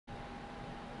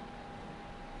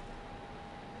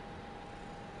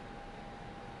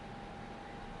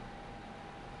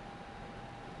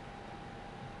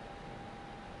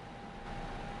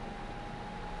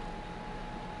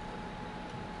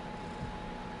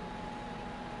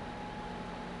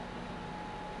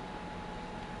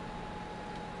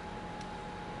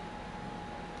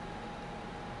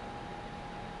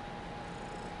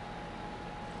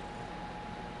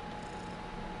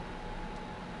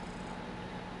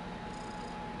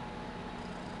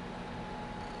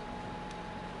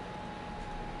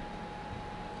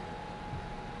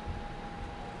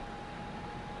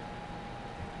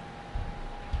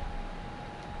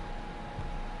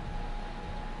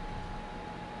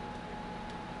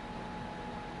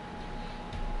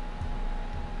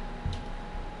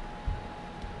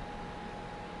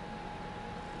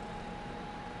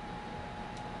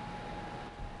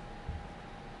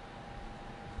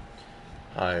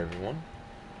Hi everyone.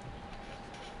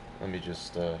 Let me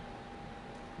just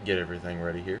get everything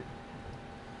ready here.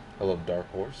 I love Dark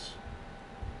Horse.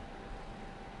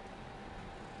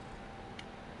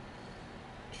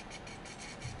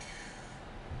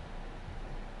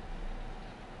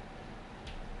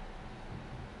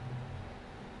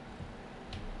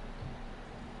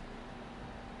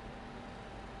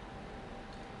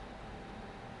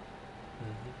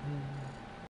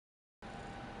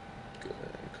 Go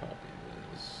ahead and copy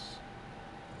this.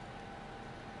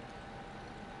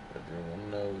 Let everyone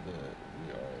know that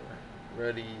we are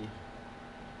ready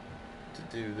to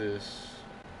do this.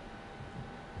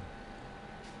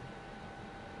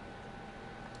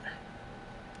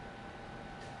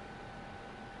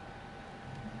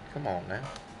 Come on now.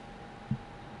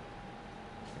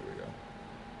 Here we go.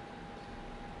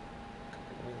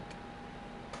 Copy link.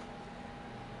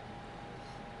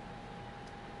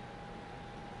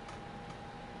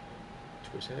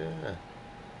 Twitch here.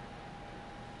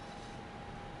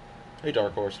 Hey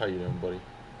Dark Horse, how you doing, buddy?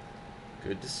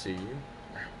 Good to see you.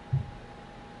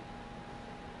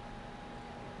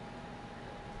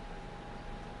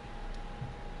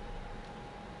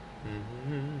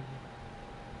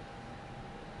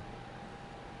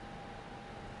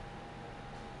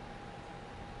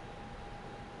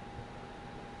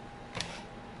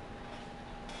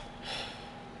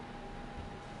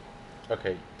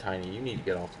 Okay, Tiny, you need to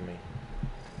get off of me.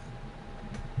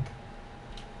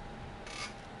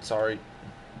 Sorry,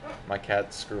 my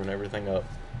cat's screwing everything up.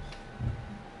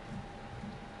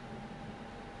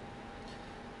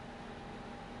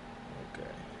 Okay.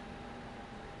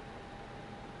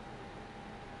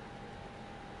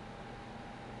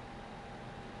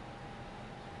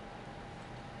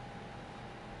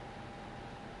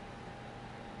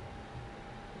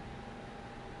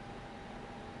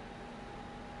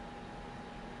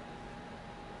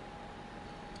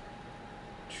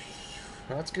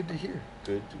 That's good to hear.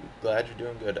 Good. Glad you're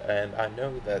doing good. And I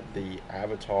know that the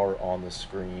avatar on the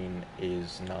screen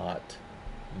is not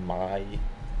my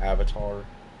avatar.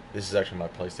 This is actually my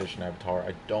PlayStation avatar.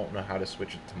 I don't know how to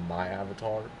switch it to my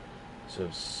avatar. So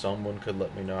if someone could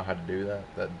let me know how to do that,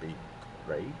 that'd be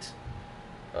great.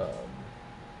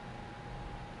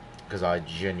 Because I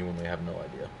genuinely have no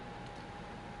idea.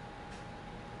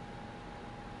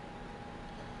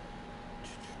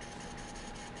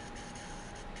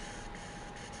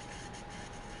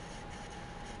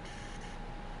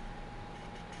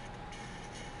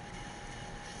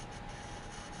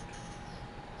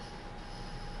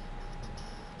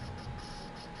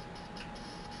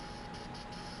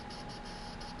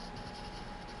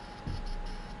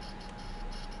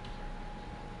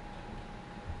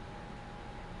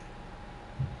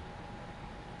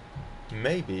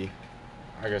 Maybe.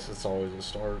 I guess it's always a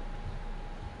start.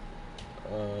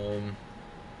 I'm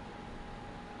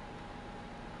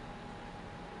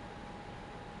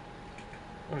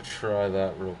gonna try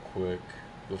that real quick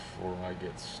before I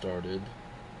get started.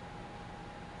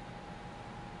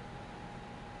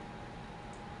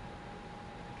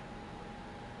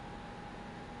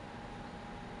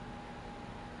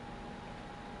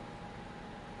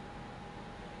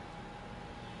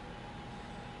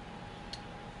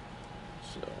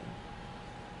 So.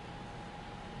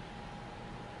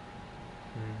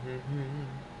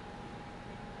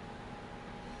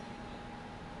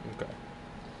 Okay.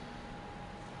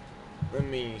 Let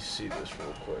me see this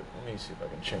real quick. Let me see if I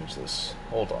can change this.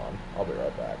 Hold on. I'll be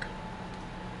right back.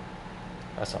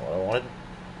 That's not what I wanted.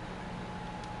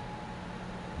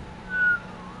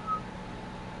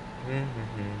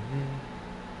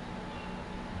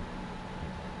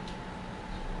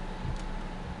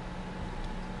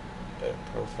 Edit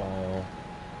profile.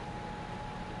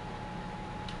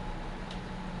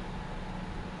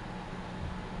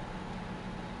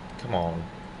 Come on.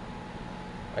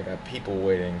 I got people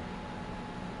waiting.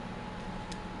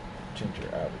 Change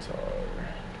your avatar.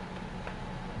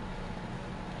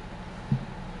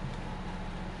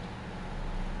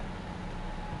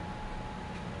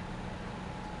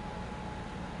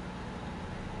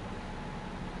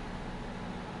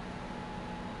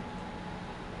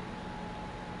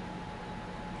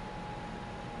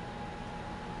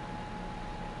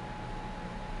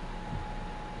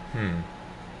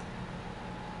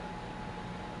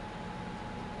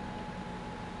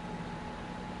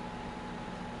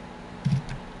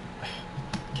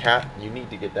 Cat, you need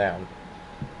to get down.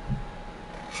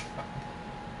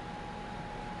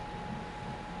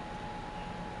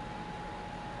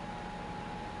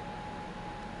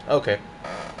 Okay.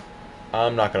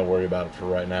 I'm not going to worry about it for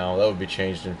right now. That would be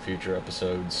changed in future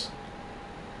episodes.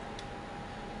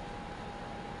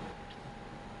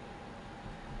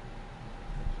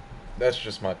 that's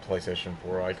just my PlayStation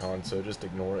 4 icon, so just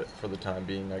ignore it for the time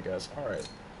being, I guess. Alright.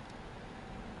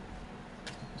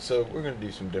 So, we're going to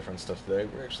do some different stuff today.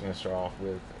 We're actually going to start off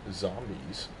with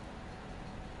zombies.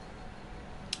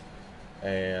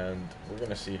 And we're going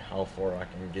to see how far I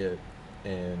can get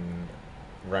in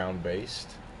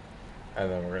round-based.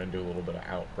 And then we're going to do a little bit of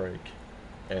Outbreak.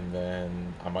 And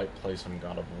then I might play some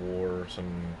God of War,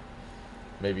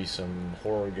 maybe some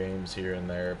horror games here and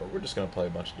there, but we're just going to play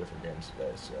a bunch of different games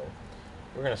today. So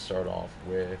we're going to start off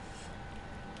with,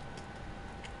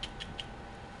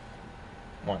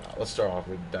 why not? Let's start off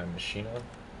with Die Maschine,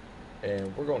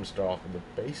 and we're going to start off with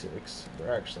the basics.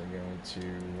 We're actually going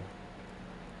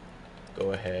to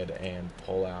go ahead and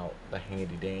pull out the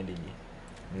handy dandy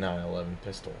 911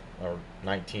 pistol, or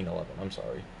 1911, I'm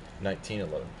sorry,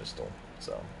 1911 pistol.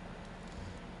 So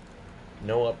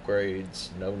no upgrades,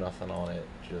 no nothing on it,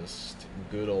 just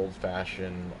good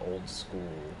old-fashioned,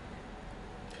 old-school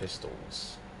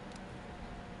pistols.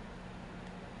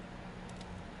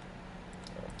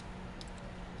 So,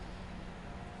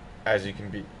 as you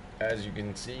can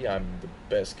see, I'm the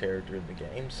best character in the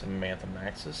game, Samantha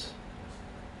Maxis.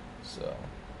 So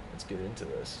let's get into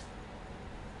this.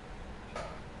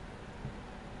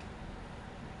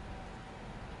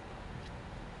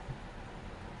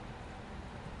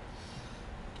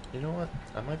 You know what?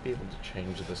 I might be able to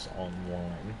change this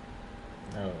online.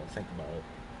 Now that I think about it.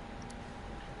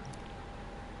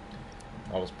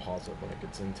 I'll just pause it when it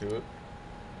gets into it.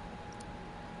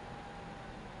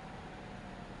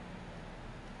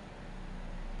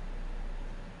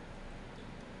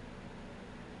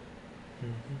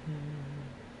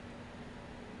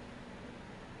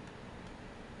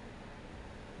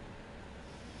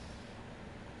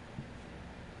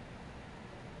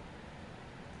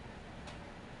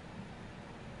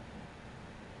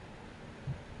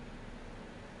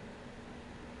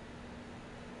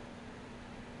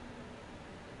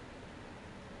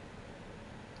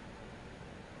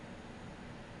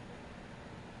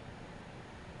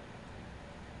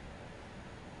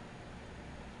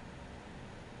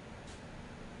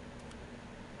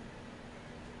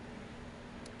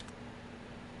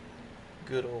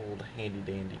 Good old handy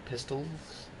dandy pistols.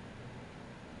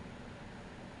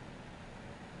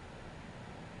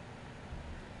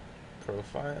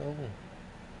 Profile.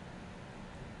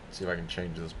 Let's see if I can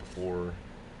change this before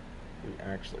we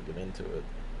actually get into it.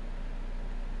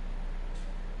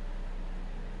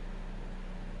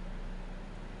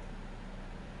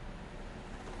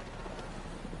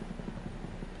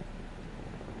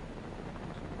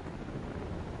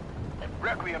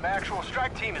 Requiem actual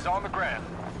strike team is on the ground.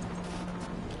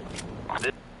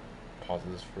 Pause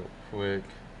this real quick.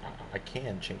 I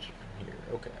can change it from here.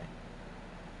 Okay.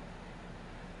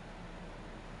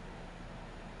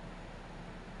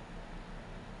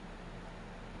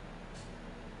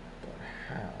 But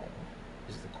how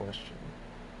is the question?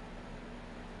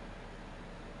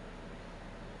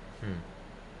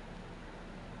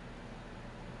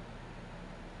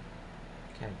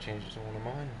 Can I change it to one of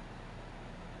mine?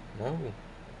 No.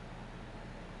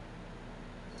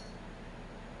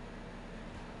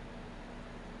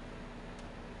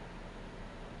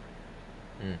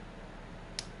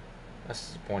 That's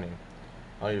disappointing.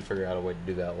 I'll need to figure out a way to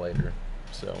do that later.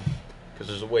 So, because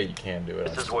there's a way you can do it.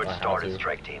 This is where it started,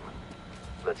 strike team.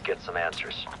 Let's get some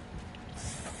answers.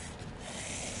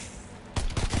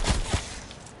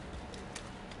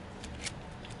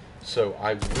 So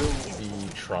I will be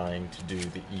trying to do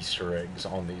the Easter eggs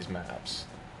on these maps.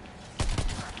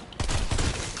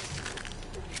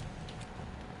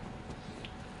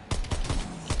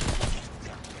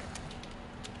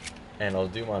 And I'll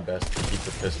do my best to keep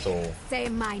the pistol. Say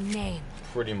my name.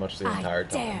 Pretty much the entire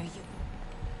time. I dare you.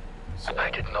 So.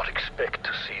 I did not expect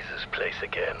to see this place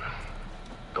again.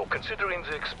 Though considering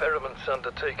the experiments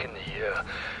undertaken here,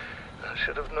 I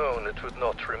should have known it would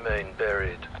not remain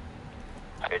buried.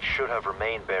 It should have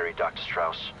remained buried, Dr.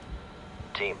 Strauss.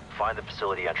 Team, find the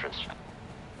facility entrance.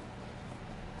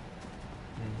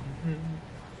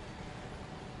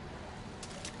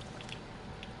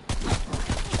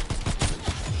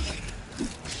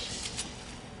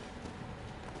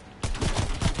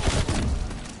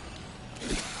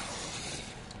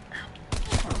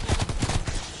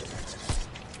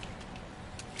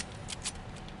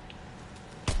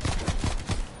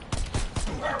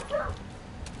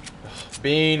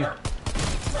 Bean.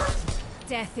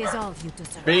 Death is all you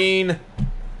deserve. Bean.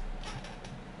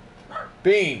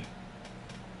 Bean.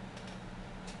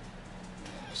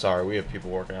 Sorry, we have people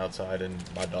working outside and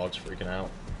my dog's freaking out.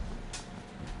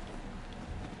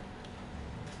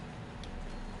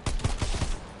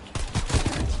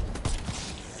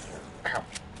 Ow.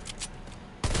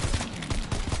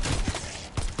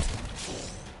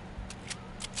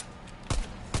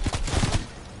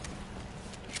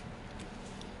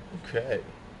 Okay.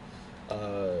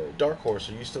 Dark Horse,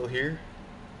 are you still here?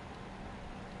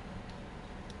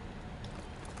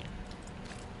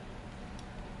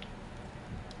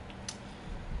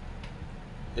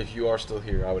 If you are still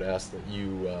here, I would ask that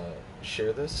you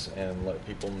share this and let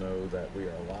people know that we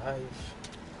are live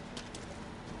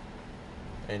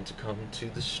and to come to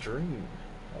the stream.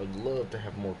 I would love to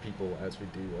have more people as we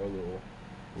do our little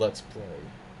Let's Play.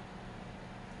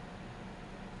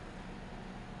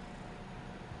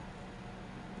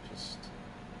 Just...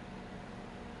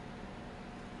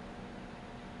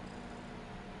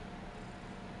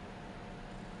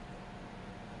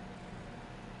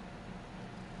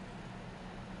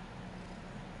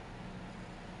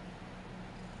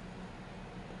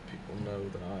 people know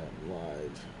that I am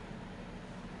live.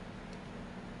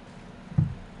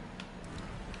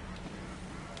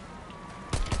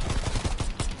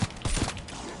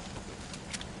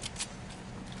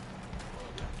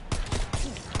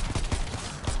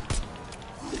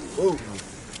 Whoa!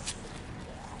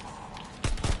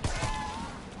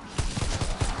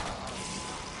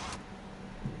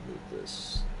 Move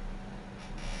this.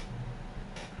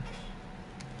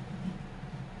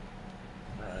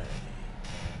 Right.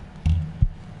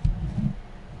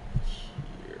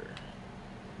 Here.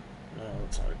 No,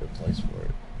 that's not a good place for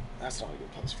it. That's not a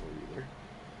good place for it either.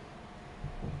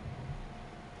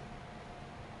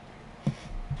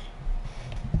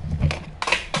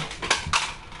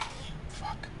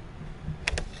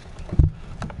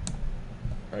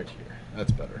 Right here.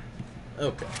 That's better.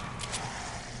 Okay.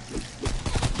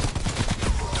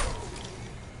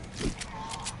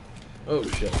 Oh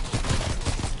shit.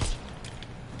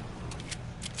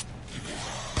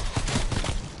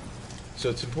 So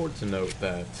it's important to note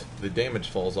that the damage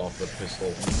falls off the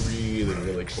pistol really,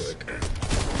 really quick.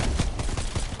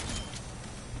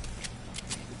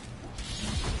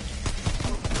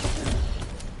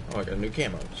 Oh, I got a new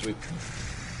camo. Sweet.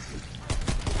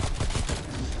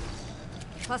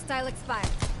 Hostile expired.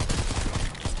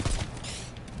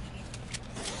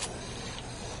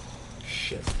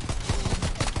 Shit.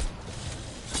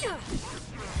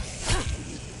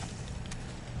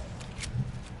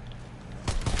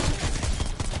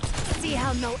 See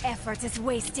how no effort is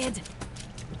wasted?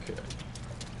 Okay.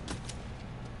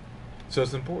 So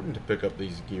it's important to pick up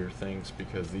these gear things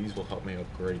because these will help me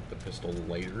upgrade the pistol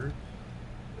later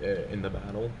in the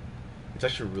battle. It's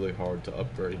actually really hard to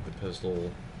upgrade the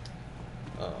pistol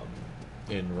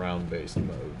in round-based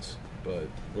modes, but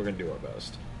we're gonna do our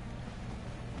best.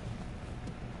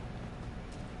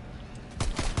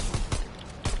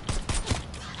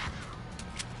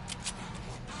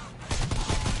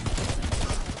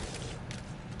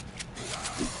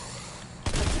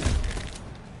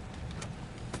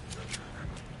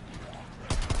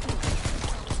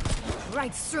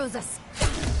 Right through us.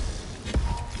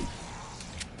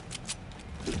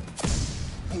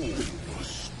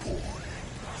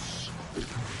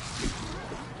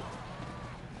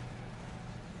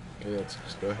 Okay, let's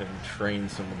just go ahead and train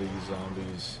some of these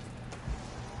zombies.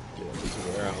 Get them to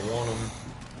where I want them.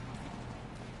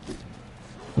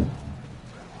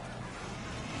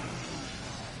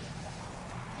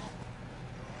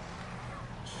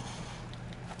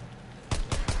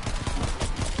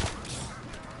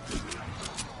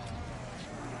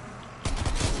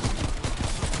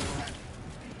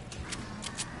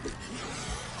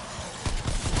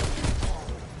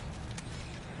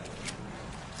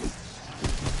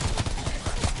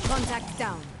 Contact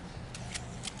down.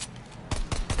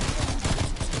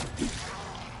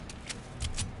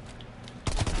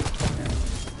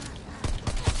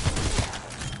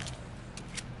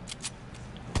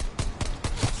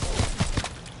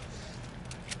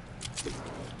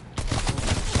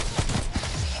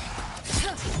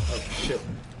 Oh shit.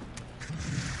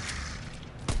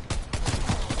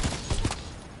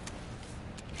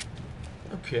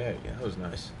 Okay, yeah, that was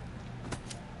nice.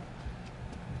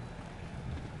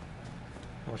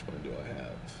 How much money do I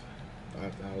have?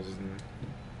 5,000.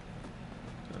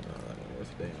 That ain't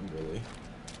worth a damn, really.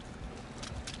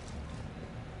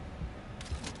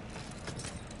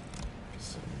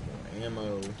 Some more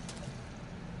ammo.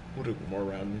 We'll do one more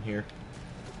round in here.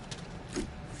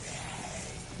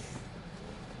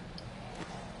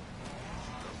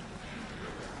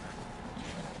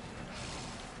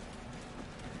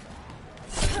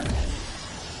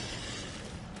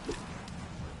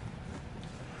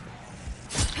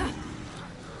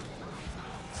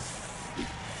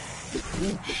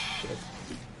 Ooh, shit.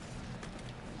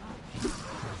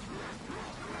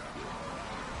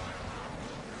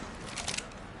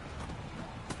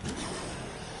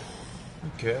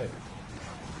 Okay.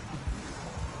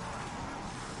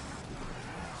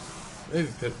 Maybe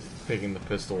picking the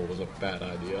pistol was a bad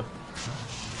idea.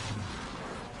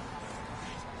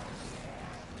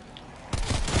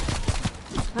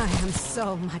 I am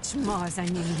so much more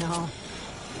than you know.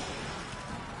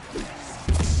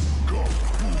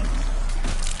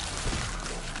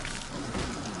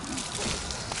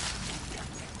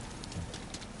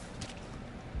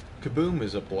 Kaboom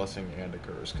is a blessing and a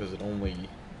curse, because it only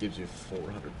gives you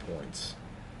 400 points.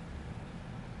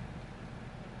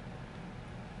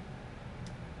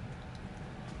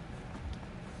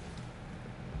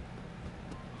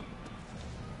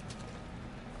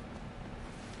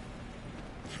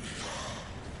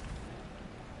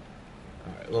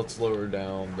 Alright, let's lower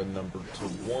down the number to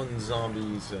 1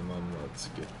 zombies, and then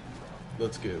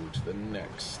let's go to the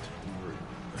next room.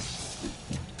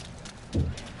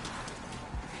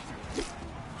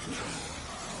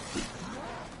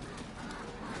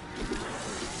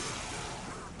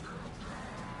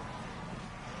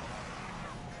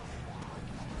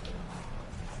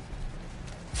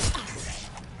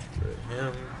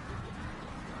 Him.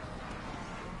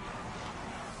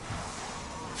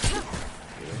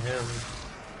 Get him.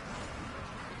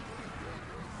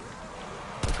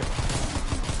 Okay.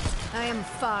 I am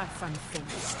far from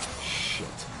finished.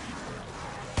 Shit.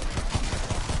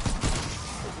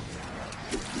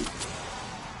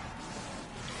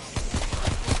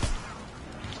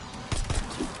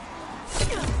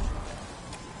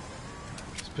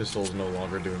 This pistol is no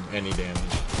longer doing any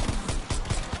damage.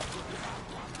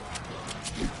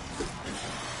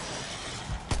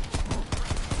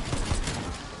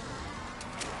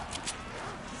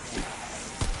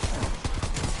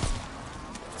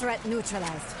 Threat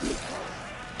neutralized.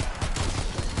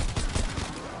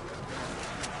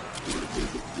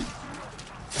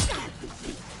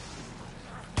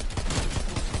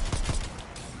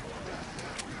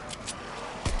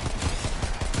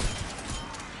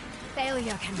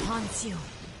 Failure can haunt you.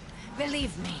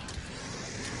 Believe me.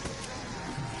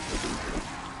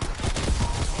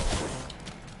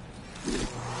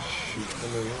 Shoot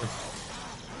them again.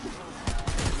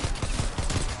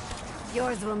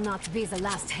 Yours will not be the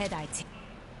last head I take.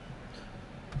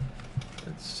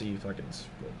 Let's see if I can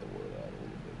spread the word out a little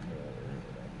bit more.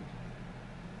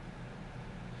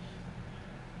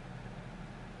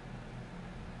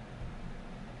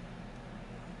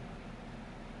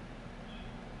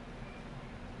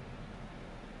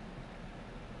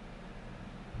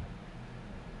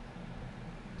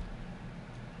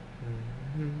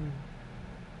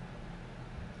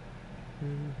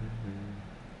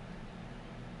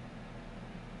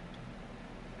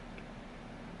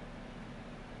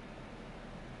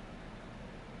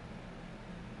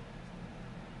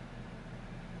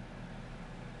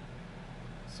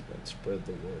 See if I can spread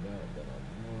the word out that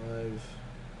I'm live.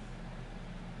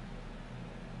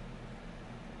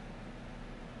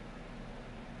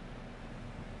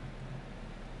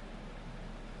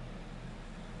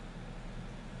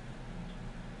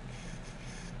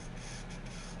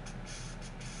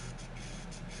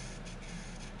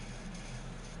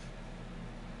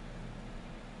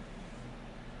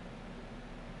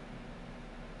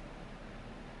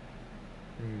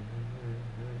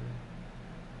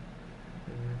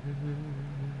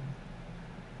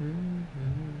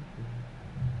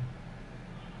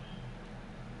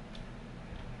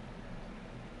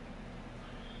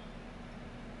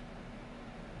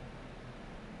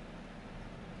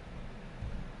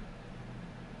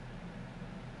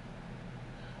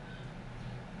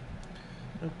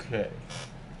 Okay.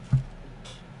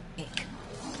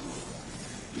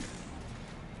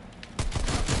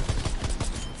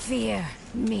 Fear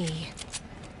me.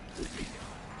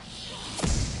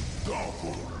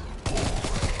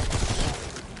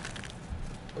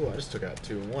 Oh, I just took out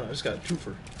 2 and 1. I just got a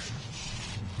twofer.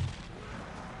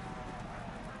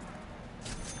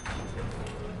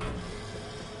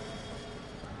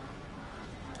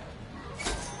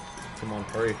 Come on,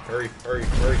 hurry, hurry, hurry,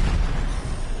 hurry.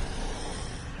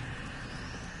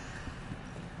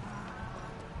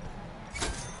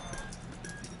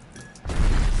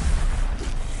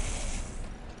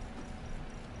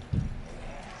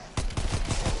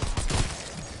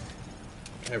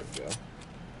 There we go.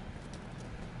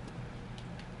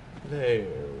 There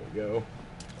we go.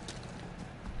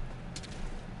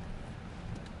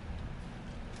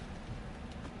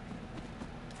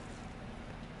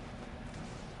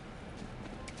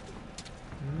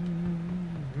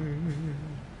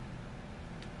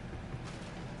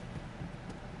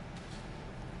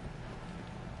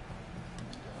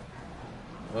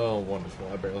 Oh, wonderful.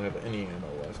 I barely have any ammo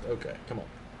left. Okay, come on.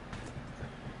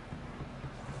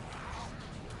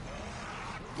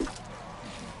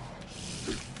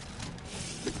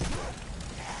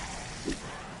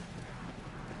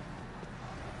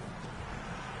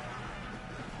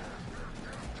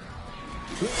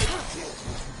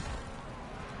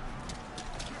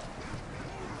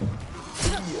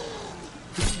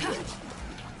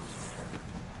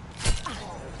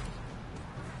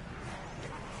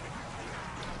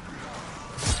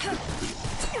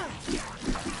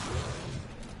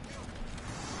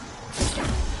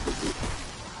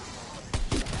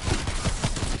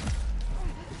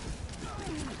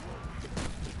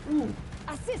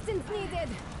 Assistance needed.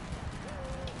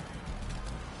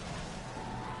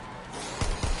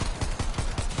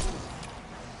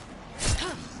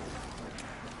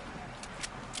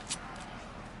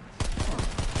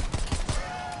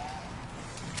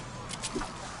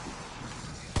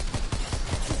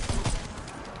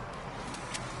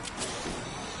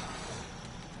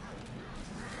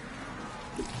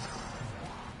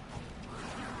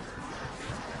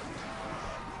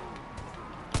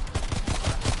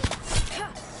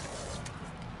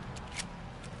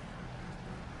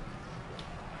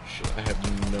 I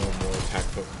have no more attack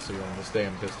potency on this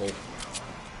damn pistol.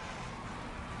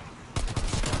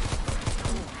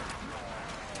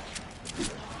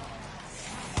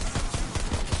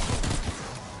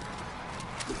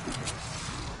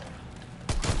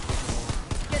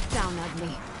 Get down,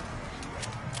 ugly.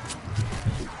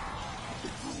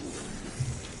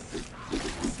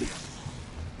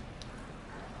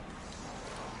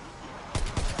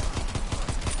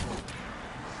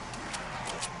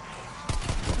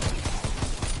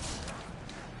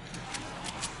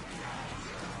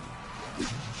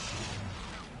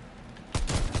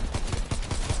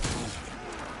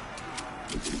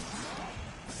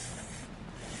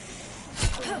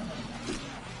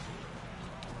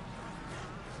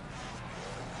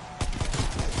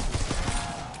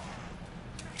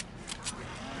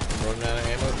 Running out of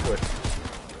ammo quick.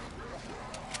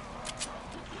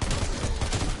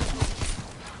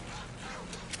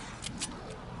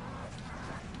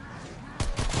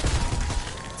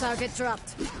 Target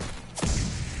dropped.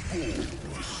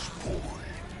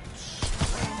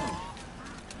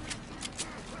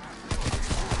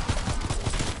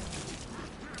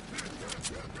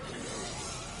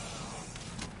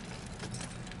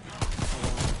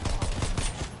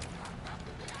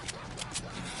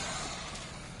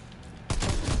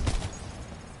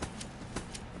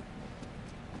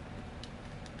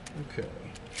 Okay.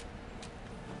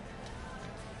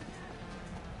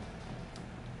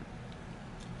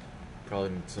 Probably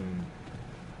need some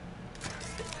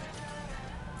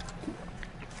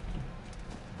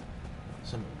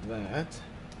of that.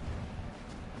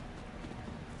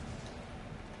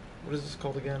 What is this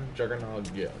called again? Juggernaut?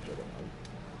 Yeah, Juggernaut.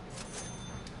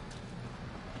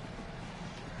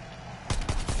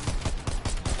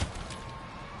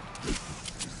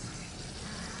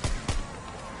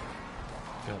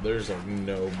 God, there's like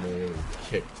no more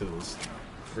kick to this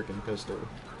freaking pistol.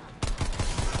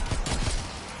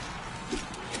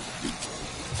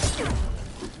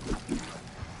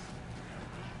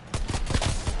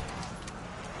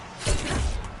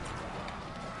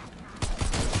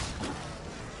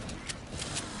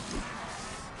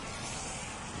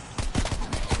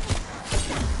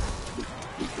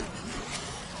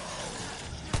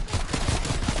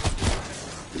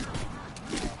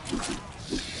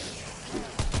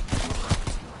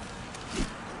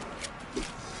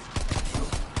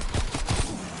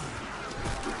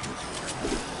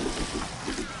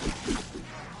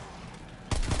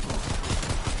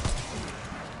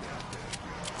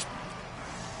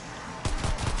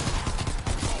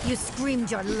 You screamed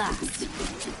your last.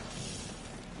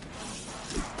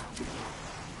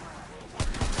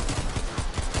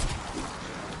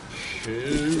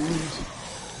 Shoot.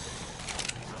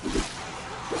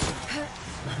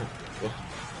 Well,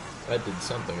 that did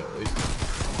something at least.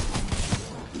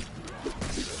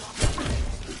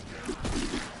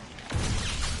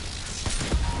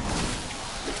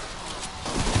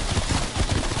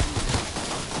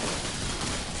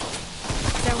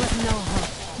 There was no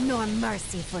hope, nor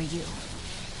mercy for you.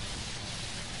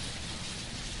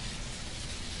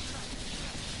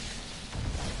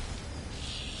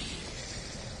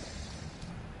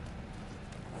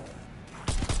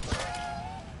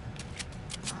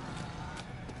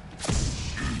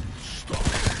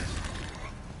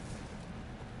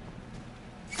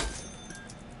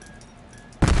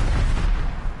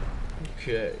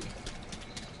 Okay.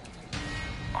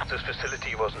 This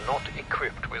facility was not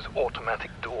equipped with automatic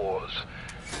doors.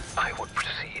 I would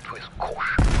proceed with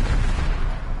caution.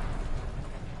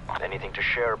 Anything to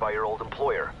share by your old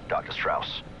employer, Dr.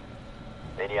 Strauss?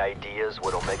 Any ideas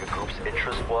what Omega Group's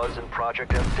interest was in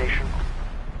Project M Station?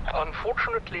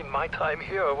 Unfortunately, my time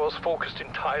here was focused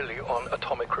entirely on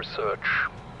atomic research.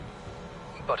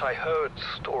 But I heard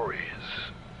stories.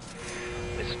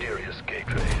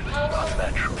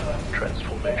 natural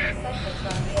transformations. That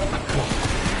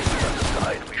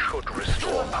aside, we should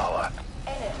restore power.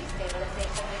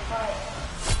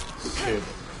 Scared the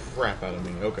crap out of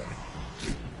me. Okay.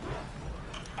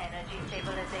 Energy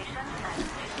stabilization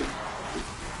active.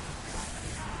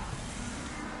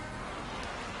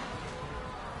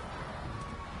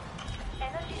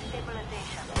 Energy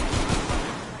stabilization.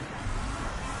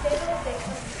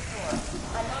 Stabilization secure.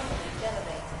 Anomaly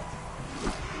generated.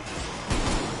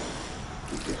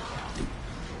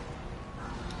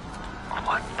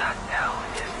 What the hell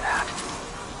is that?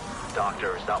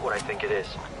 Doctor, is that what I think it is?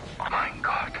 My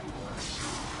God.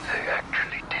 They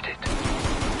actually did it.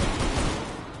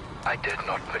 I did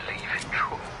not believe it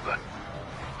true, but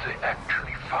they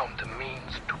actually found the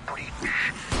means to breach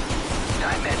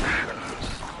dimensions.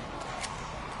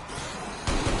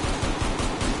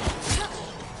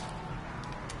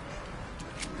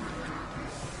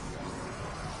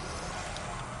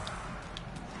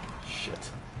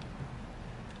 Shit.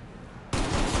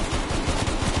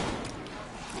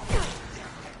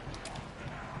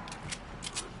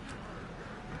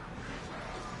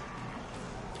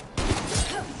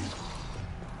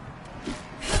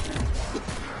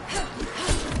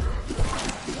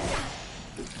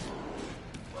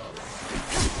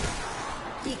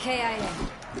 EKIA.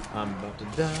 I'm about to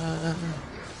die.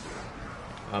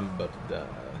 I'm about to die.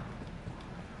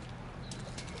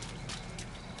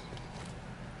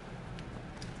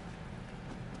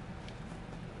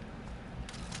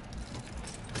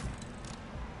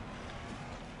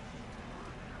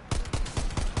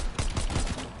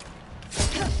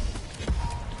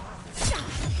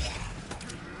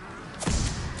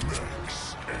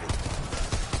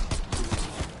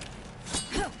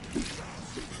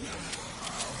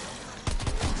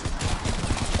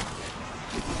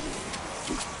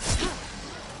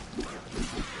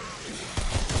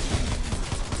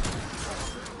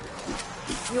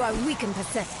 You are weak and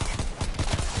pathetic.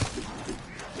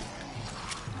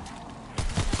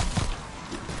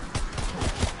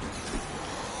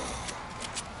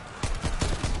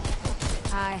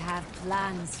 I have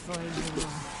plans for you.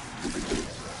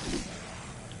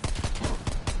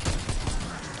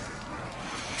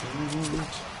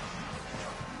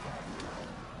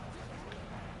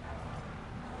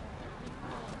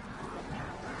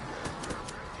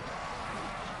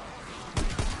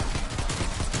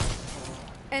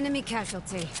 Enemy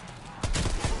casualty.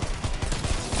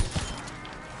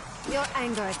 Your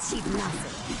anger achieved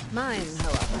nothing. Mine,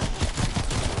 however.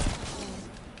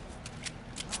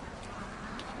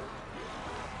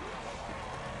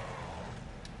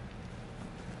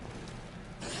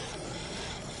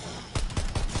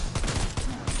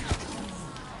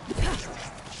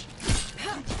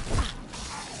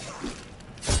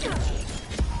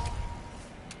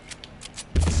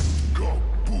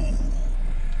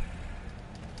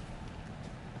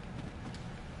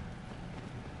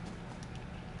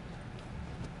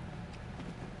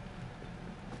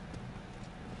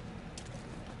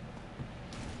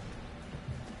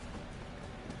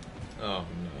 Oh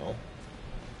no.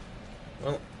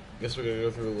 Well, guess we gotta go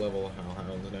through the level of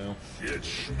Hellhounds now.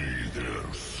 Fetch me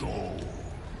their souls.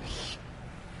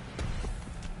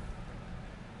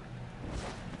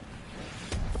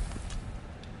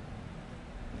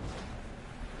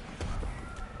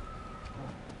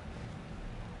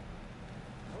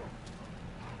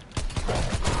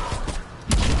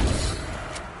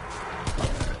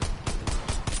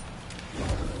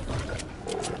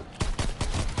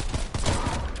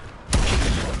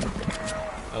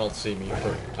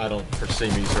 I don't foresee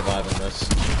me surviving this.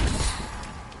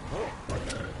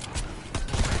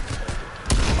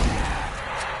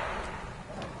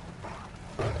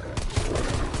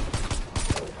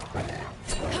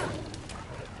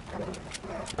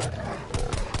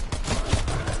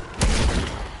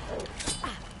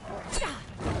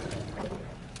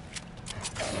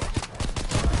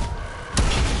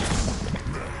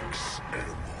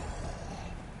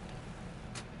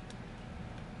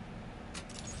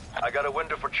 I got a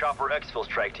window for Chopper Exfil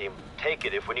strike team. Take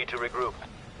it if we need to regroup.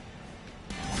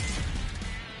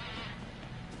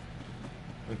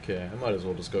 Okay, I might as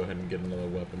well just go ahead and get another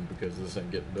weapon because this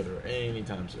ain't getting better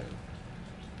anytime soon.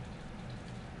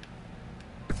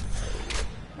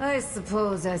 I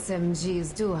suppose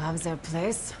SMGs do have their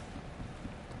place.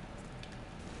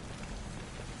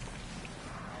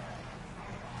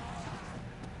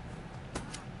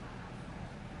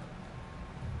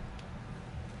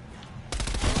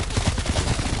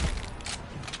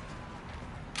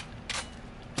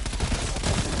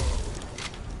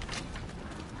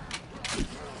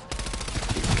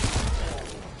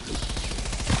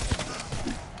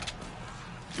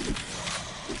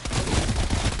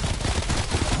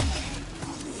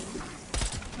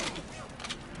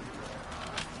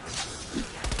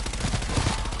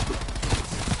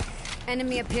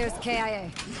 Enemy appears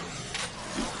KIA.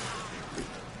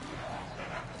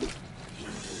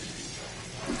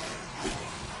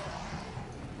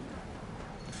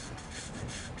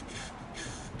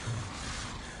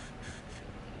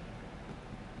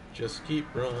 Just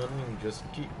keep running, just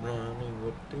keep running.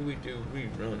 What do? We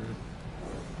run.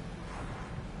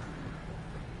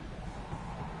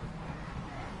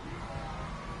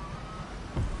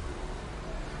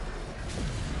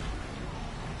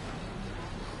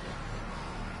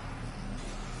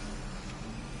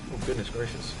 Oh, goodness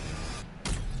gracious.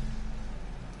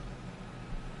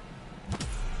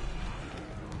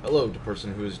 Hello to the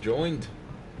person who has joined.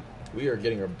 We are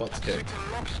getting our butts kicked.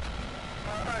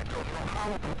 I don't know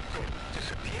how it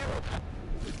disappeared.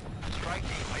 Strike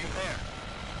team, are you there?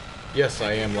 Yes,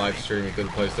 I am live streaming through the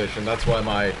PlayStation. That's why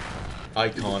my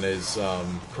icon is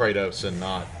Kratos and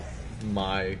not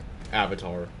my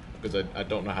avatar, because I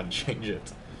don't know how to change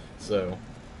it. So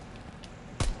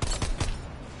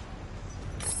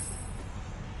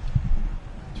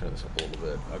turn this up a little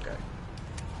bit. Okay.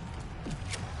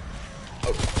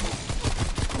 Oh.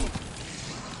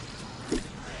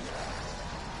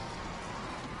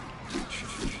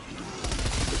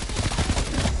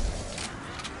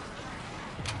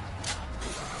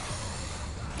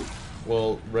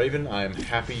 Well, Raven, I am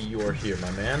happy you are here,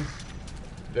 my man.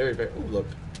 Very, very... Oh, look.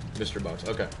 Mr. Box.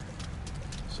 Okay.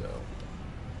 So...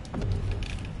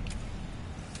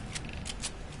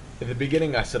 in the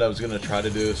beginning, I said I was going to try to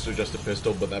do this with just a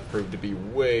pistol, but that proved to be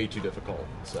way too difficult.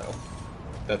 So,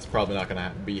 that's probably not going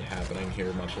to be happening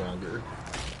here much longer.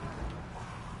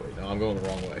 Wait, no, I'm going the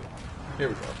wrong way. Here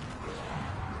we go.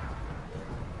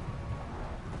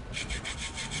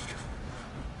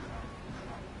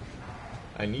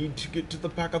 I need to get to the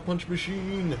Pack-a-Punch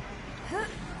machine.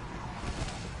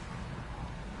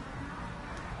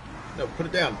 No, put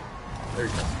it down. There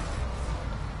you go.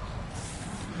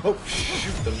 Oh,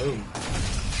 shoot the moon.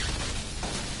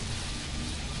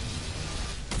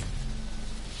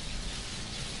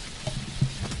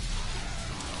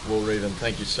 Well, Raven,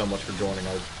 thank you so much for joining.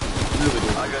 I really do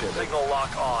I got appreciate it. signal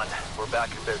lock on. We're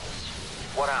back in business.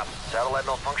 What happened? Satellite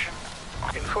malfunction?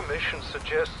 Information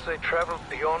suggests they traveled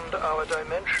beyond our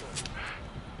dimension.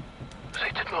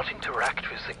 They did not interact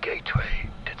with the gateway,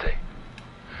 did they?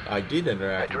 I did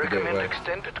interact I'd with the recommend gateway.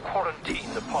 extended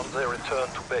quarantine upon their return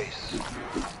to base.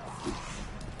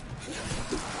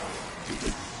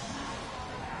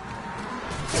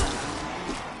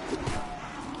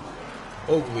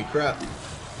 Holy crap.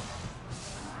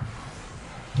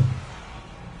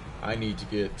 I need to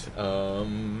get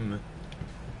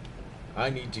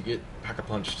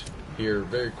Pack-a-Punched here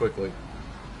very quickly.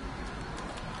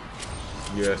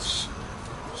 Yes.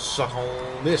 Suck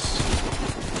on this.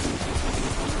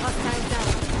 Hostile down.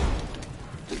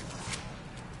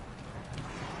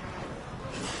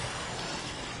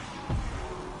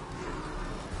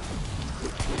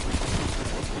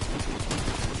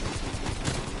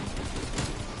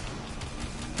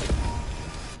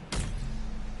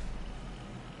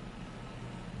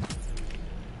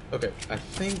 Okay, I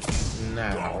think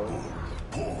now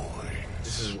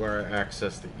this is where I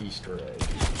access the Easter egg.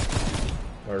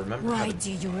 If I remember how Why to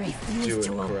do you do refuse it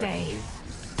to correctly. obey?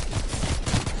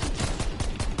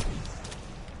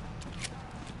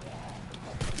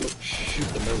 Oh, shoot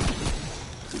the moon.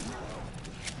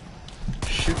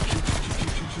 Shoot, shoot, shoot,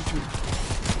 shoot, shoot, shoot, shoot.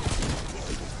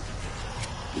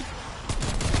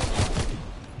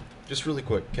 Just really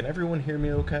quick, can everyone hear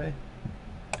me okay?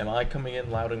 Am I coming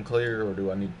in loud and clear, or do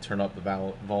I need to turn up the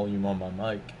volume on my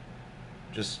mic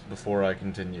just before I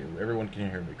continue? Everyone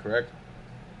can hear me, correct?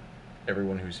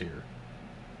 Everyone who's here.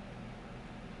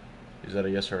 Is that a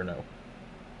yes or a no?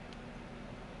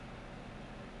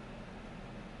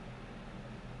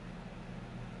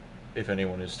 If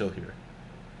anyone is still here.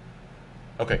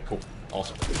 Okay, cool.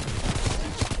 Awesome.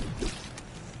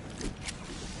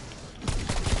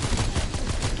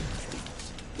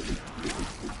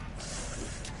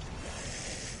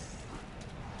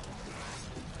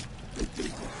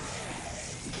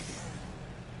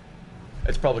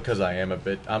 It's probably because I am a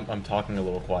bit... I'm talking a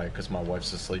little quiet because my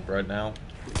wife's asleep right now.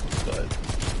 But...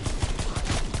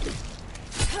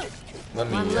 let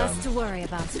me... One less to worry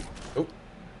about. oh,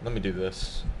 let me do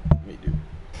this.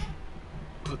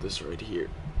 Put this right here.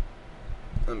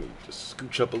 Let me just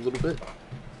scooch up a little bit.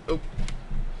 Oh.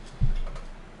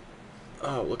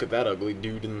 Oh, look at that ugly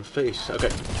dude in the face. Okay.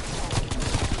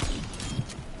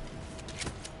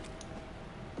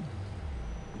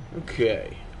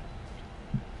 Okay.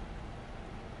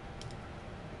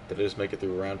 Did I just make it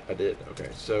through a round? I did. Okay,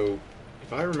 so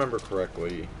if I remember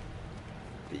correctly,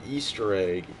 the Easter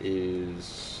egg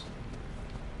is...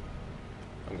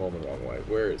 I'm going the wrong way.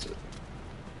 Where is it?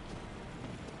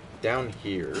 Down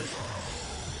here.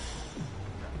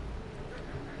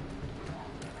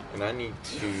 And I need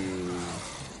to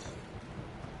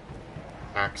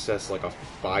access like a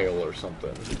file or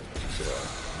something. So.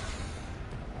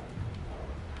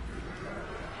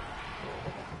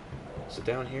 Is it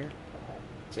down here?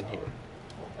 It's in here.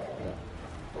 No.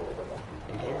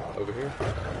 In here? Over here?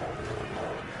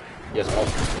 Yes,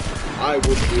 I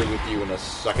will deal with you in a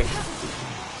second.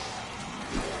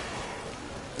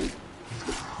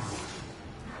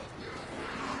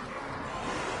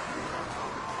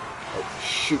 Oh,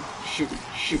 shoot, shoot,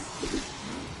 shoot.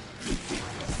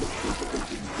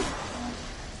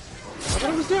 I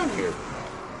thought it was down here.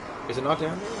 Is it not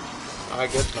down here? I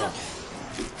guess not.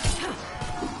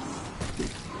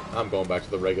 I'm going back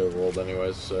to the regular world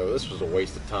anyways, so this was a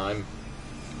waste of time.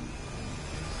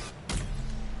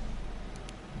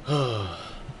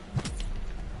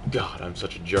 God, I'm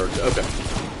such a jerk. Okay.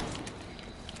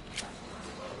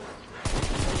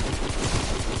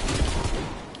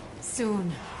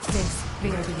 Soon, this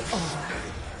will be over.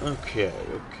 Okay,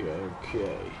 okay,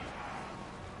 okay.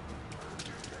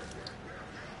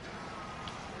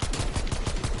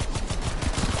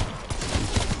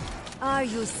 Are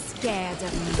you scared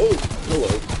of me? Oh,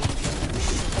 hello.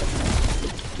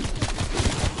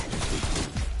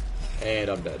 And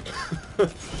I'm dead.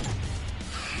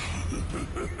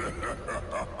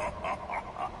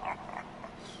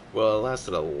 Well, it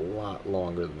lasted a lot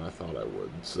longer than I thought I would,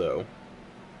 so.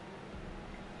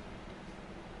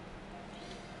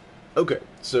 Okay,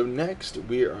 so next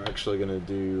we are actually going to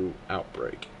do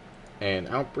Outbreak. And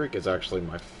Outbreak is actually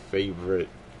my favorite,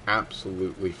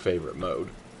 absolutely favorite mode.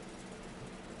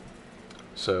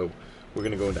 So, we're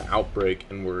going to go into Outbreak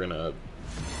and we're going to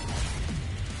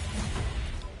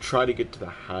try to get to the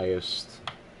highest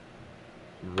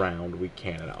round we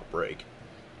can at Outbreak.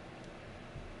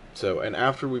 So, and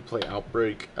after we play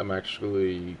Outbreak, I'm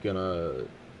actually going to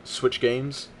switch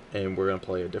games and we're going to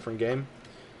play a different game.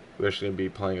 We're actually going to be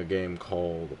playing a game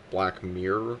called Black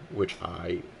Mirror, which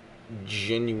I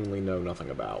genuinely know nothing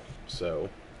about. So,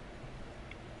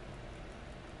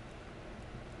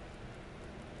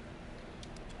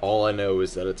 all I know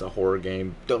is that it's a horror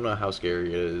game. Don't know how scary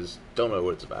it is. Don't know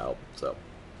what it's about. So,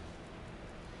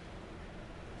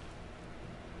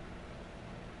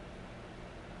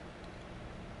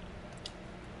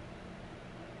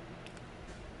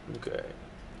 okay.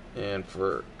 And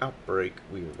for Outbreak,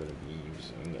 we are going to be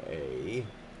using a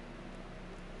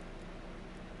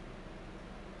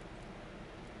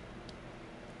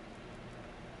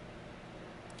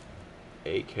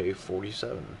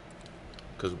AK-47.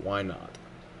 Because why not?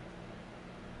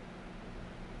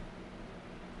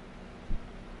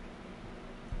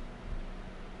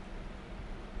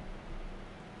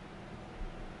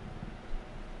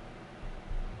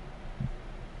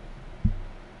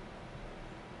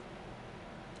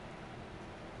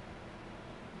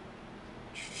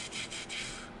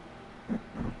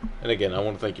 And again, I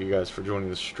want to thank you guys for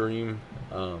joining the stream,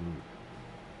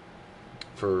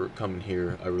 for coming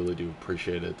here. I really do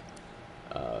appreciate it,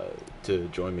 to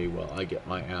join me while I get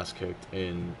my ass kicked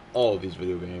in all of these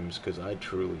video games, because I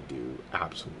truly do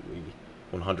absolutely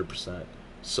 100%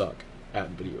 suck at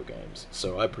video games.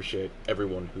 So I appreciate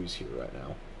everyone who's here right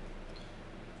now.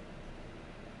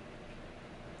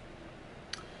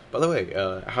 By the way,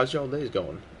 how's y'all days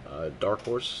going? Dark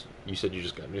Horse, you said you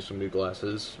just got some new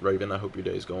glasses. Raven, I hope your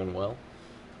day's going well.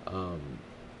 I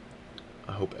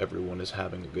hope everyone is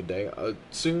having a good day.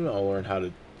 Soon I'll learn how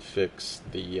to fix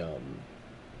the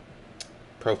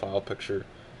profile picture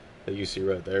that you see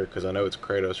right there, because I know it's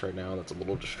Kratos right now and that's a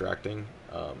little distracting.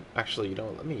 Actually, you know,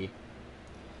 let me...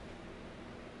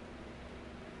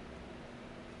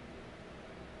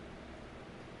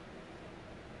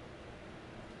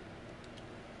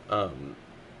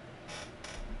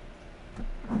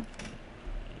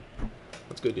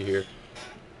 That's good to hear.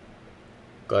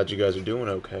 Glad you guys are doing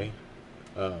okay.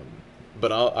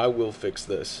 But I will fix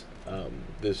this.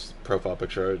 This profile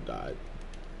picture,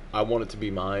 I want it to be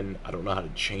mine. I don't know how to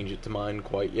change it to mine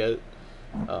quite yet.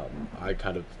 I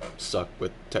kind of suck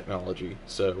with technology,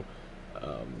 so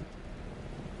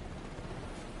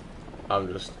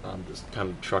I'm just kind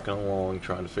of trucking along,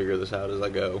 trying to figure this out as I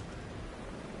go.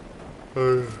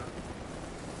 I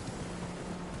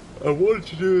wanted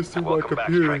to do this through my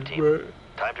computer, but...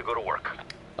 Time to go to work.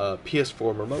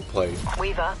 PS4 remote play.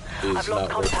 Weaver, I've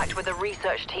lost contact working. with the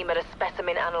research team at a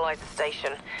specimen analyzer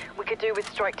station. We could do with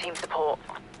strike team support.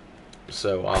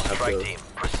 So I'll have Strike to team,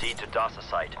 proceed to DASA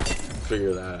site.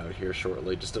 figure that out here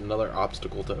shortly. Just another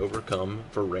obstacle to overcome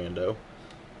for Rando.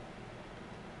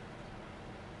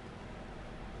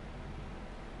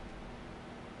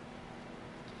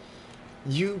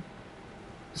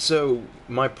 So,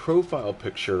 my profile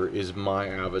picture is my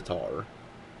avatar,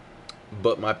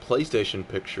 but my PlayStation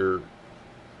picture,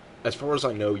 as far as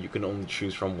I know, you can only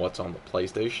choose from what's on the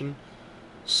PlayStation.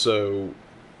 So,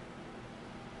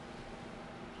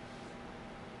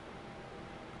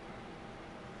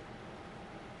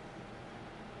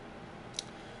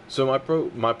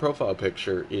 my profile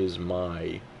picture is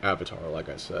my avatar, like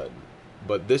I said,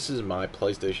 but this is my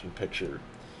PlayStation picture,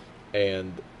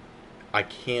 and I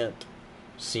can't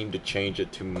seem to change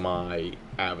it to my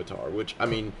avatar, which, I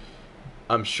mean,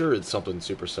 I'm sure it's something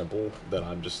super simple that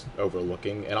I'm just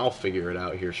overlooking, and I'll figure it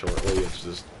out here shortly. It's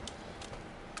just,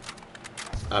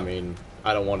 I mean,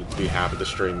 I don't want it to be half of the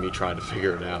stream me trying to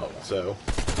figure it out, so.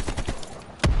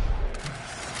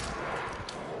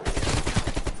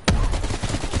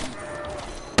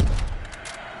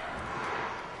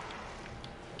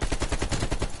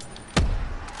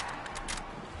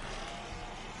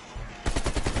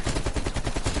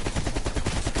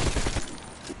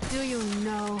 Do you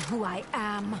know who I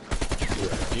am?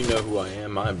 Yeah, do you know who I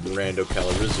am? I'm Rando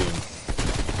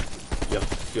Calrissian. Yup,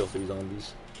 filthy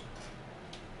zombies.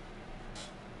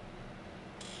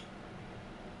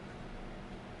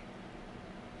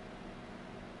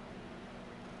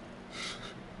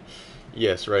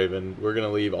 Yes, Raven, we're gonna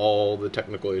leave all the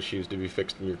technical issues to be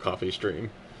fixed in your coffee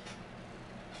stream.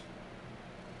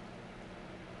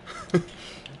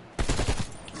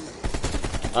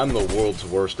 I'm the world's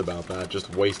worst about that,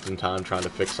 just wasting time trying to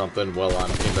fix something while I'm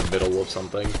in the middle of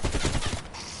something.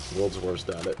 World's worst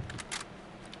at it.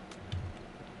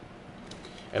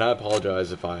 And I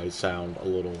apologize if I sound a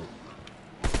little...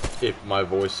 if my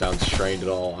voice sounds strained at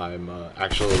all. I'm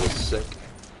actually a little sick.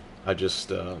 I just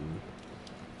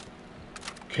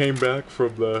came back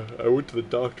from I went to the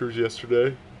doctor's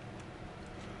yesterday.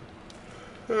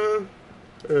 And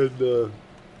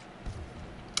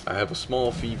I have a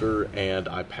small fever, and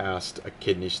I passed a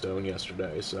kidney stone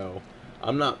yesterday, so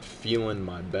I'm not feeling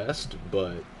my best,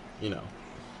 but, you know,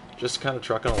 just kind of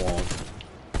trucking along.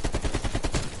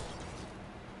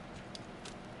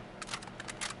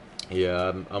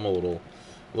 Yeah, I'm a little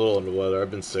under the weather.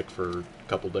 I've been sick for a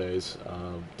couple days.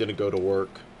 Didn't go to work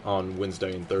on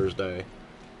Wednesday and Thursday.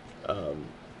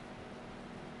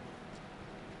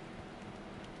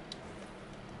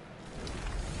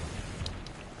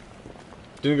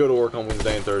 Didn't go to work on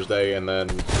Wednesday and Thursday, and then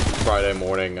Friday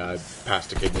morning I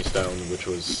passed a kidney stone, which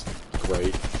was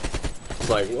great. It's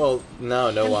like, well, now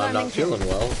I know why I'm not feeling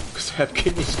well, because I have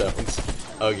kidney stones.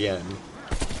 Again.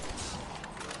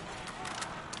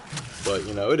 But,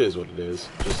 you know, it is what it is.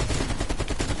 Just...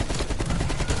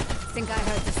 Think I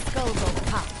heard the skull go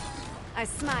pop. I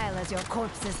smile as your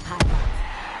corpses pile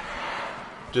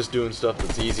up. Just doing stuff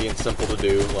that's easy and simple to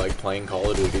do, like playing Call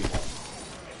of Duty.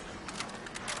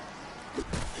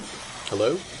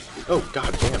 Hello? Oh,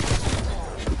 god damn.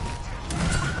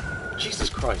 Jesus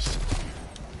Christ.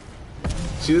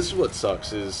 See, this is what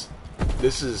sucks, is...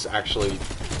 this is actually...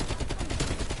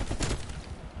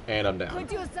 And I'm down.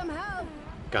 Could use some help.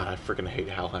 God, I freaking hate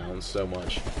hellhounds so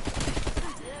much.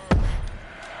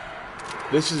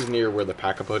 This is near where the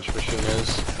Pack-a-Punch machine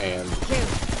is, and...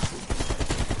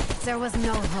 There was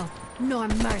no hope, nor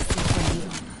mercy for you.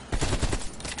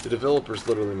 The developers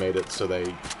literally made it so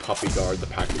they puppy guard the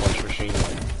Pack-a-Punch machine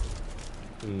like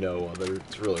no other.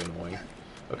 It's really annoying.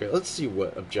 Okay, let's see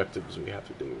what objectives we have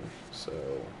to do. So...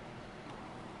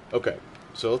 okay,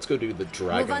 so let's go do the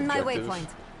dragon Move on my objective. waypoint.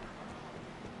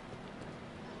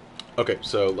 Okay,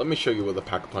 so let me show you what the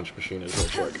Pack-a-Punch machine is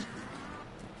real quick.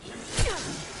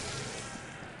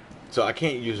 So I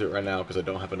can't use it right now because I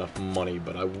don't have enough money,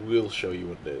 but I will show you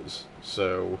what it is.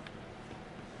 So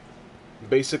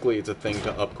basically it's a thing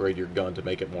to upgrade your gun to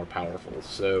make it more powerful.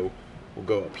 So we'll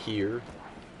go up here.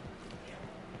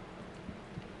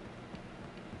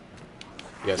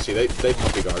 Yeah, see, they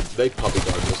puppy guard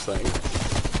this thing.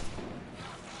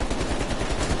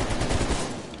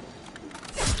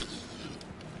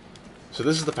 So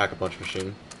this is the Pack-a-Punch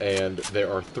machine, and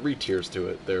there are 3 tiers to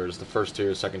it. There's the first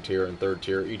tier, second tier, and third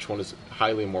tier. Each one is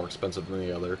highly more expensive than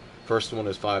the other. First one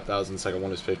is 5,000, second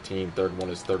one is 15, third one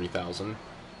is 30,000.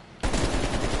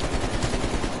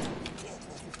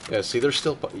 Yeah, see, they're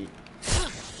still...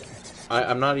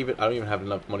 I don't even have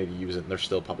enough money to use it, and they're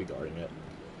still puppy guarding it.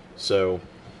 So,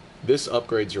 this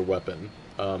upgrades your weapon.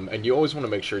 And you always want to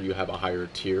make sure you have a higher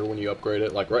tier when you upgrade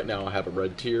it. Like right now I have a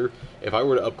red tier. If I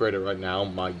were to upgrade it right now,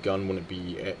 my gun wouldn't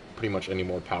be pretty much any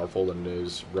more powerful than it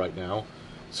is right now.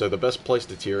 So the best place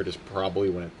to tier it is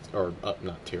probably when it's, or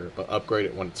not tier it, but upgrade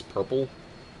it when it's purple,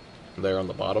 there on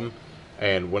the bottom.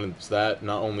 And when it's that,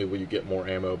 not only will you get more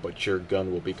ammo, but your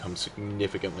gun will become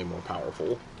significantly more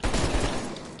powerful.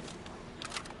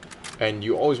 And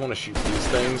you always want to shoot these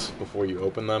things before you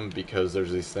open them, because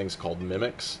there's these things called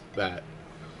mimics that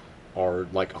are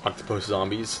like octopus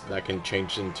zombies that can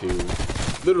change into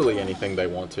literally anything they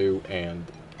want to, and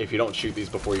if you don't shoot these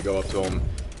before you go up to them,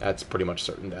 that's pretty much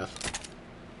certain death.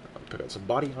 I'll pick out some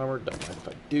body armor, don't mind if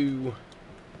I do.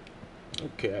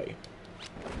 Okay.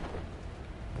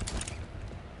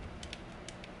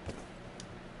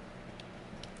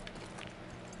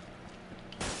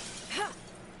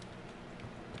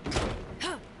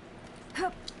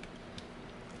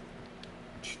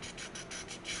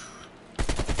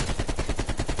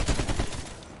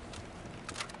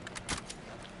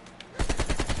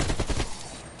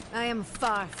 I am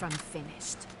far from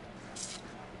finished.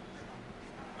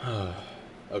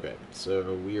 Okay,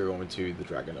 so we are going to the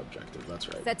dragon objective, that's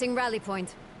right. Setting rally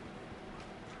point.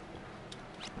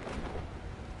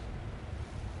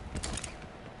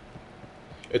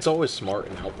 It's always smart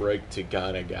in Outbreak to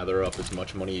kind of gather up as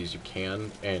much money as you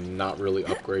can and not really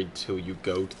upgrade till you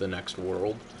go to the next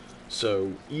world.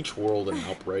 So each world in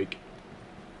Outbreak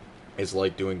is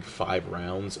like doing 5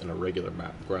 rounds in a regular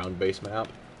map, ground-based map.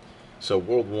 So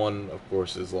World 1, of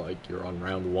course, is like you're on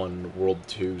round 1, World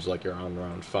 2 is like you're on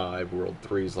round 5, World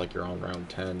 3 is like you're on round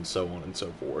 10, so on and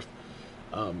so forth.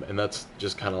 And that's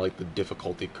just kind of like the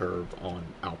difficulty curve on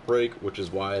Outbreak, which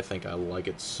is why I think I like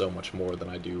it so much more than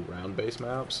I do round-based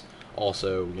maps.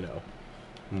 Also, you know,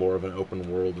 more of an open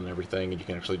world and everything, and you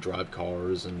can actually drive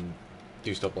cars and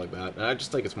do stuff like that. And I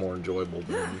just think it's more enjoyable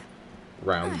than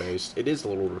round-based. It is a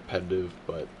little repetitive,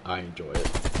 but I enjoy it.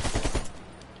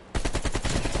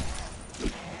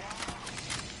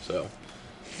 So,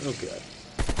 okay.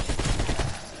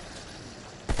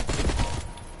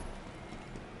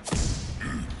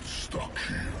 Stuck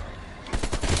here.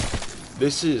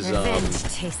 This is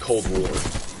Cold War.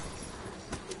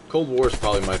 Cold War is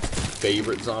probably my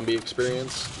favorite zombie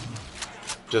experience,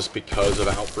 just because of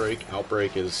Outbreak.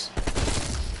 Outbreak is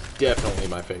definitely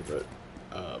my favorite.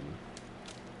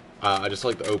 I just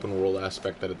like the open world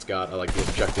aspect that it's got. I like the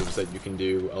objectives that you can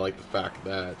do. I like the fact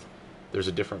that there's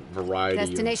a different variety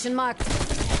Destination marked.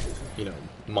 you know,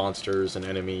 monsters and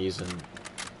enemies, and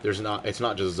it's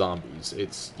not just zombies.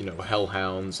 It's, you know,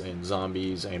 hellhounds and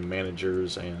zombies and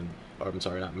managers and, or I'm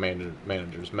sorry, not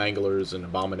managers, manglers and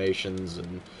abominations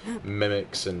and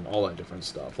mimics and all that different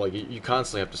stuff. Like, you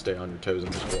constantly have to stay on your toes in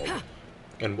this world.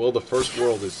 And while the first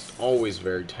world is always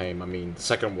very tame, I mean, the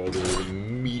second world is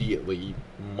immediately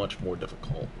much more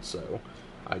difficult, so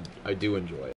I do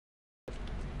enjoy it.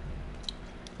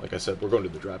 Like I said, we're going to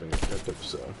the driving objective,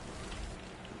 so...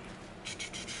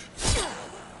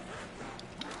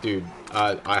 Dude,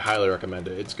 I highly recommend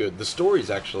it. It's good. The story's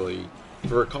actually,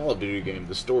 for a Call of Duty game,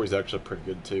 the story's actually pretty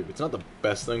good too. It's not the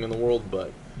best thing in the world,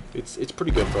 but it's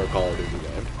pretty good for a Call of Duty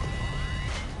game.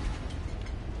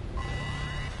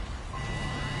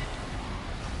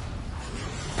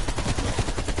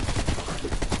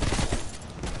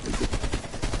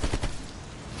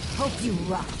 Hope you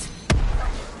rot.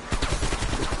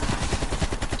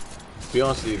 To be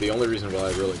honest with you, the only reason why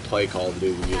I really play Call of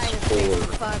Duty is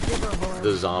for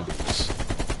the zombies.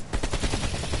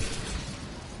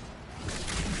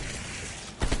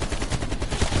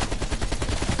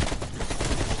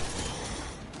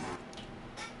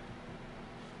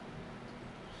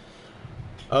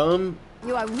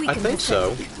 You are weak. I think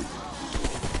so.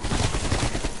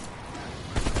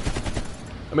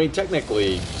 I mean,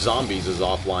 technically, zombies is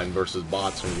offline versus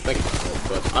bots when you think about it,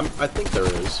 but I think there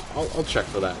is. I'll check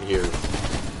for that here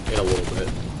in a little bit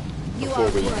before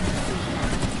we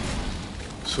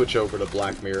switch over to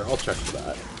Black Mirror. I'll check for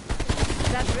that.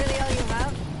 Is that really all you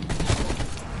have?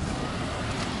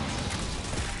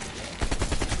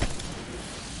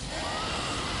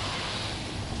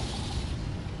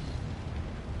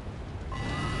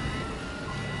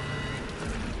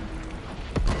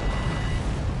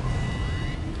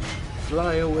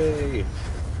 Fly away!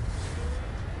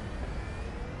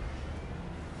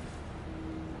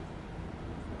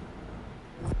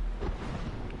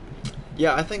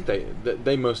 Yeah, I think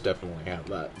they most definitely have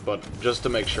that, but just to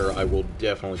make sure, I will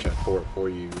definitely check for it for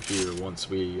you here once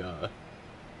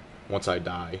I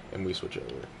die and we switch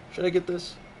over. Should I get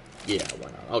this? Yeah, why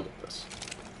not? I'll get this.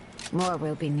 More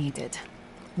will be needed.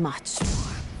 Much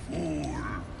more.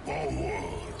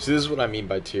 See, this is what I mean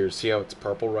by tiers. See how it's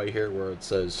purple right here where it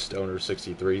says Stoner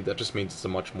 63? That just means it's a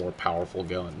much more powerful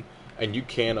gun. And you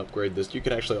can upgrade this. You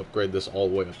can actually upgrade this all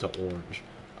the way up to orange.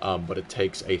 But it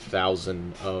takes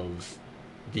 1,000 of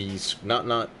these,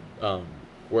 not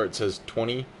where it says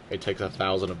 20, it takes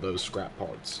 1,000 of those scrap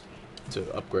parts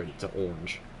to upgrade it to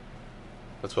orange.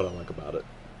 That's what I like about it.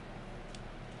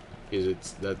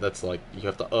 is that's like you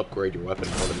have to upgrade your weapon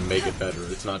in order to make it better.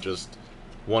 It's not just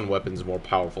one weapon's more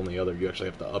powerful than the other. You actually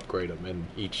have to upgrade them, and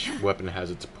each weapon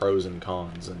has its pros and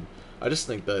cons. And I just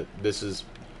think that this is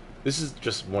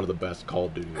just one of the best Call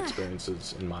of Duty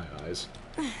experiences in my eyes.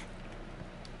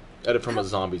 At it from a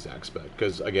zombies aspect,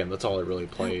 because again, that's all I really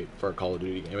play for a Call of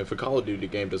Duty game. If a Call of Duty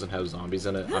game doesn't have zombies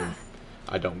in it,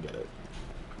 I don't get it.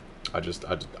 I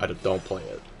don't play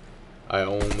it. I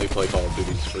only play Call of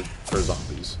Duties for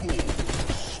zombies.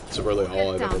 It's really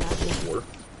all I've ever played for.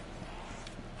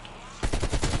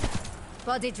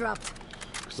 Body dropped.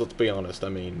 Because let's be honest, I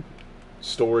mean,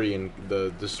 story and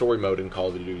the story mode in Call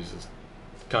of Duty is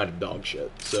kind of dog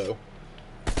shit. So,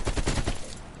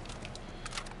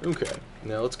 okay,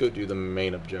 now let's go do the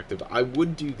main objective. I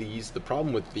would do these. The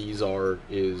problem with these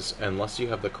is unless you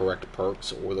have the correct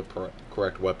perks or the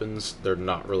correct weapons, they're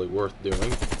not really worth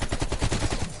doing.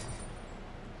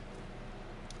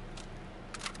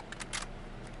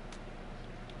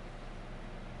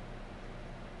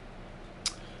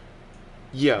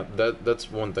 Yeah, that's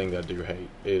one thing that I do hate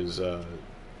is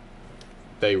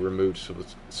they removed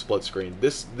split screen.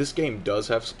 This game does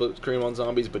have split screen on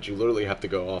zombies, but you literally have to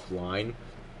go offline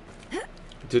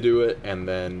to do it, and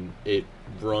then it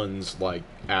runs like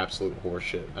absolute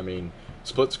horseshit. I mean,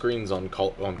 split screens on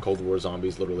Cold War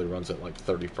Zombies literally runs at like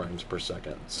 30 frames per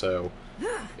second, so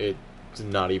it's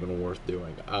not even worth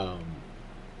doing.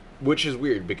 Which is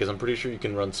weird because I'm pretty sure you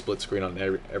can run split screen on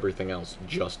everything else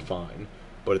just fine.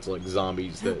 But it's like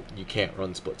zombies that you can't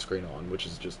run split screen on, which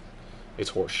is just,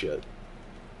 it's horse shit.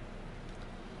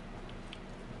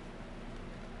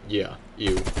 Yeah,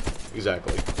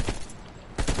 exactly.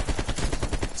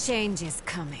 Change is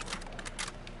coming.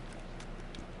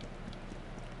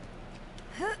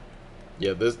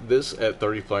 Yeah, this at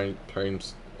 30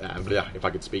 frames, if I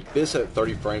could speak, this at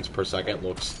 30 frames per second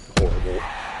looks horrible.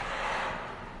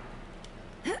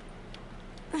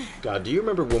 God, do you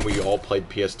remember when we all played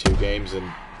PS2 games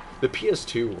and the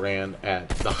PS2 ran at,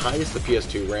 the highest the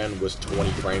PS2 ran was 20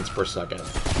 frames per second.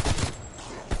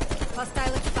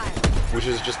 Hostile expired. Which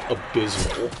is just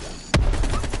abysmal.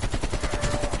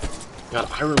 God,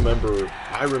 I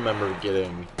remember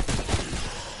getting,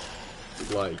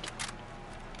 like,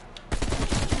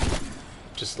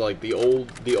 just like the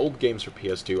old games for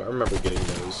PS2, I remember getting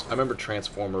those. I remember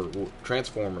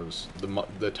Transformers,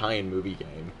 the tie-in movie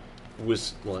game,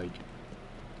 was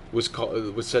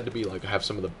said to be like have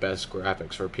some of the best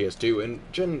graphics for PS2, and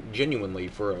genuinely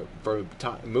for a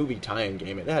movie tie-in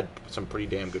game, it had some pretty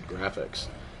damn good graphics.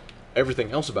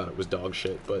 Everything else about it was dog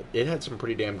shit, but it had some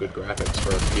pretty damn good graphics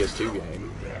for a PS2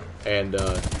 game. And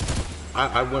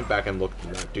I went back and looked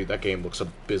at that. Dude, that game looks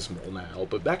abysmal now.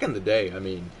 But back in the day, I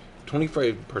mean, 20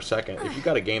 frames per second. If you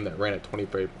got a game that ran at 20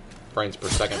 frames per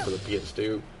second for the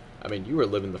PS2, I mean, you were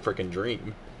living the frickin'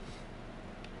 dream.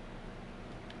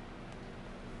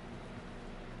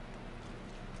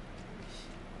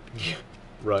 Yeah,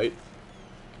 right?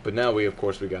 But now we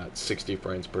got 60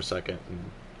 frames per second,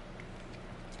 and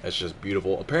that's just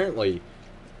beautiful. Apparently,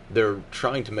 they're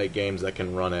trying to make games that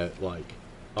can run at, like,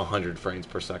 100 frames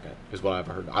per second, is what I've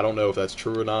heard. I don't know if that's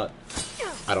true or not.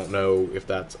 I don't know if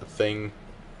that's a thing.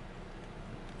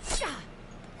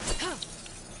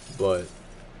 But,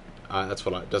 that's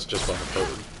just what I've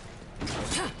heard.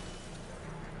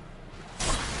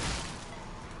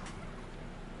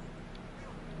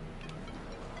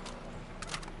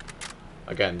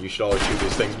 Again, you should always shoot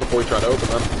these things before you try to open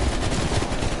them.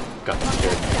 Got this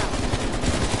kid.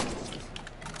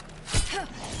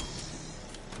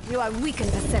 You are weak and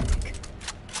pathetic.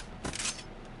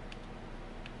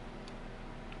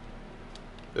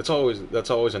 That's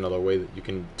always another way that you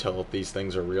can tell if these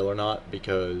things are real or not,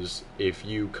 because if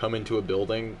you come into a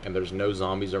building and there's no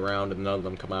zombies around and none of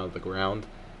them come out of the ground,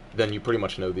 then you pretty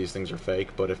much know these things are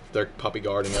fake. But if they're puppy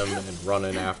guarding them and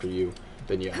running after you,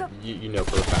 then yeah, you know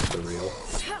for a fact they're real.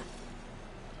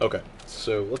 Okay,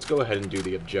 so let's go ahead and do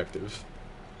the objective.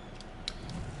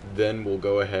 Then we'll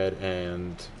go ahead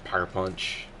and Power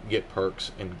Punch, get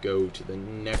perks, and go to the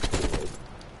next world.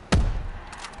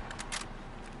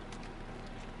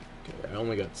 Okay, I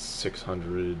only got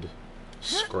 600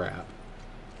 scrap,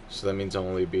 so that means I'll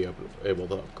only be able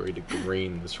to upgrade to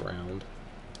green this round.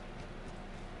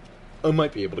 I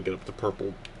might be able to get up to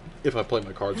purple if I play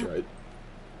my cards right.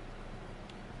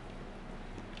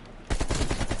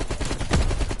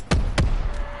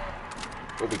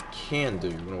 What we can do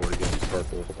in order to get to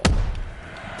purple, hold on.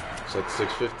 So that's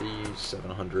 650,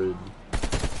 700.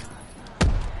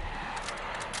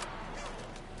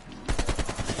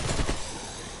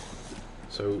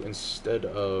 So instead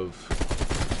of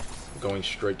going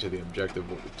straight to the objective,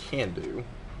 what we can do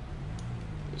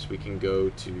is we can go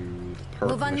to the perk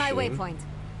Move on my machine. waypoint.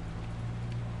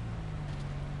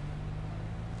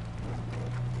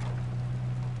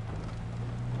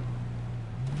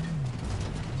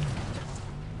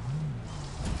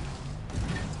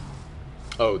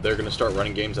 Oh, they're gonna start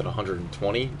running games at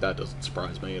 120? That doesn't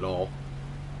surprise me at all.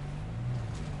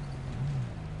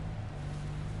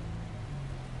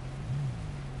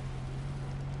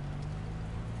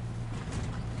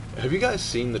 Have you guys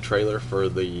seen the trailer for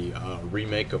the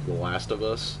remake of The Last of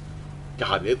Us?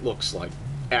 God, it looks like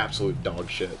absolute dog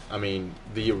shit. I mean,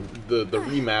 the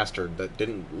remastered that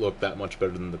didn't look that much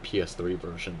better than the PS3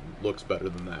 version looks better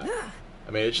than that.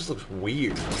 I mean, it just looks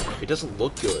weird. It doesn't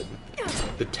look good.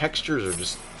 The textures are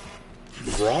just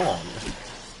wrong.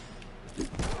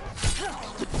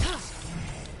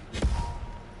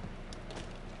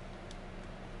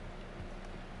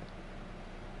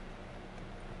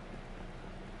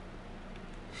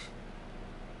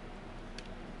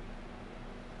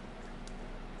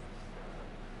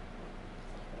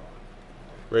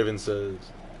 Raven says,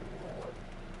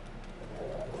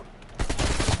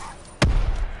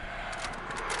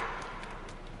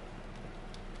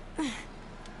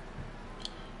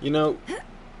 you know,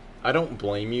 I don't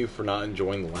blame you for not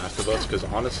enjoying The Last of Us, because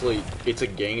honestly, it's a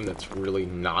game that's really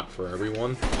not for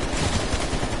everyone.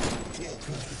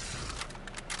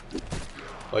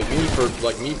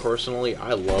 Like me personally,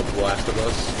 I love The Last of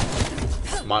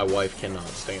Us. My wife cannot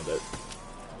stand it.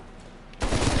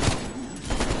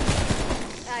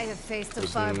 I have faced a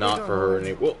It's far not bigger for her horde.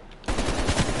 any. Well,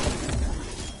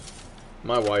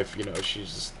 my wife, you know,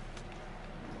 she's just.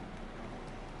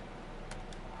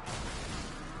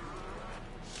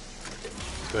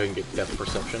 Let's go ahead and get depth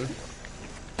perception.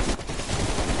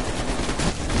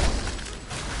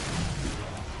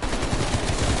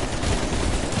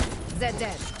 They're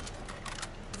dead.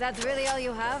 Is that really all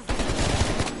you have?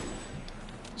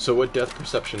 So what depth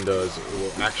perception does, it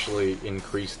will actually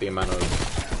increase the amount of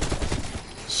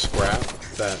scrap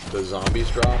that the zombies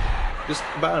drop. Just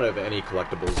about of any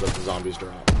collectibles that the zombies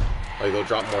drop. Like, they'll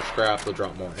drop more scrap, they'll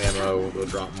drop more ammo, they'll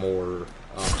drop more,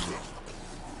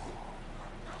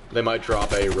 they might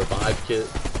drop a revive kit.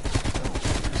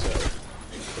 So,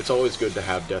 it's always good to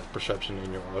have depth perception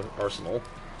in your arsenal.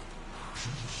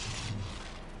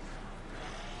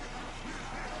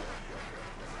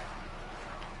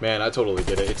 Man, I totally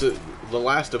get it. The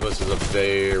Last of Us is a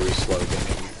very slow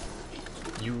game.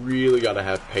 You really gotta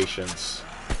have patience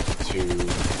to...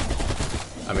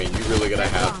 I mean, you really gotta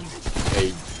have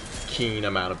a keen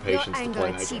amount of patience to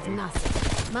play that game.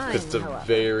 Because it's a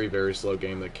very, very slow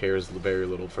game that cares very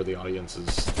little for the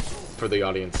audience's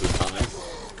time.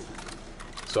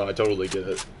 So I totally get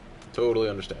it. Totally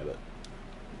understand it.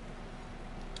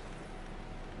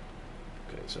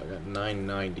 Okay, so I got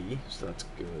 990, so that's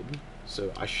good.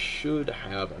 So I should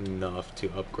have enough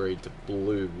to upgrade to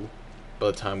blue by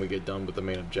the time we get done with the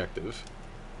main objective.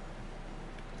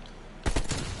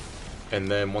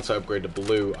 And then once I upgrade to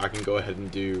blue, I can go ahead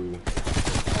and do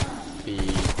the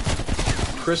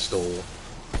crystal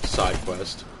side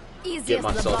quest, get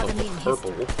myself up to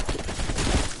purple,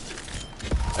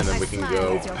 and then we can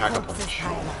go Pack-a-Punch.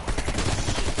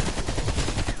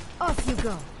 Off you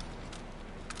go.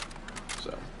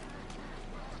 So.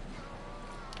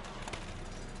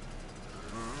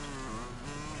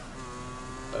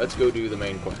 Let's go do the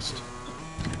main quest.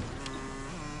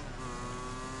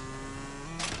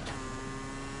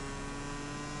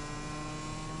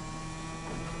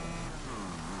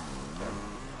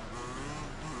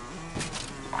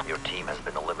 Your team has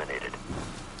been eliminated.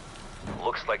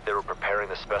 Looks like they were preparing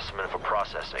the specimen for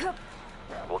processing.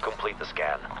 We'll complete the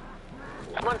scan.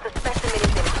 Once the specimen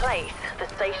is in place, the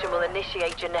station will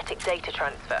initiate genetic data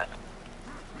transfer.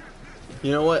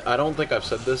 You know what? I don't think I've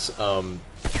said this.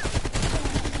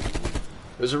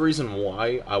 There's a reason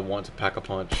why I want to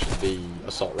Pack-a-Punch the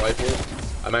assault rifle.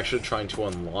 I'm actually trying to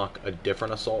unlock a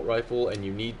different assault rifle, and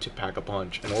you need to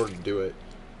Pack-a-Punch. In order to do it,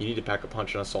 you need to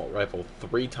Pack-a-Punch an assault rifle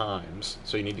 3 times.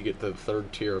 So you need to get to the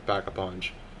 3rd tier of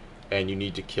Pack-a-Punch, and you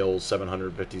need to kill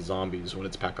 750 zombies when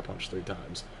it's Pack-a-Punch 3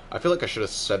 times. I feel like I should have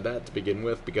said that to begin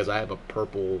with, because I have a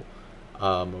purple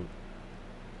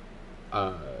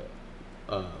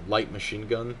light machine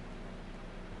gun,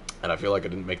 and I feel like I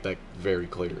didn't make that very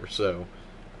clear. So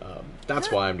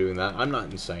that's why I'm doing that. I'm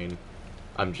not insane.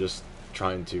 I'm just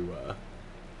trying to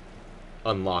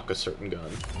unlock a certain gun.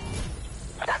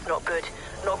 That's not good.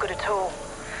 Not good at all.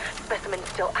 Specimen's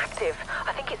still active.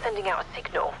 I think it's sending out a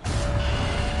signal.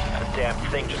 The damn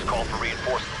thing just called for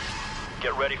reinforcements.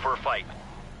 Get ready for a fight.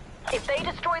 If they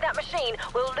destroy that machine,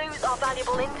 we'll lose our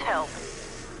valuable intel.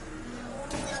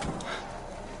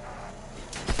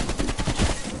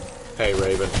 Hey,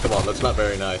 Raven, come on, that's not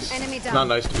very nice. Enemy It's down. not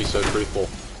nice to be so truthful.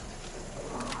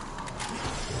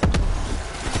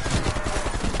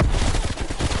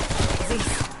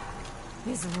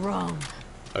 This is wrong.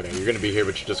 Okay, you're gonna be here,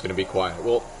 but you're just gonna be quiet.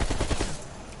 Well,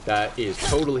 that is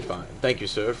totally fine. Thank you,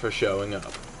 sir, for showing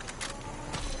up.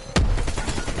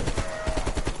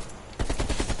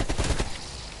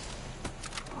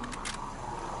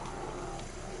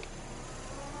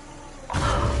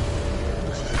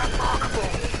 Remarkable.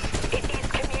 It is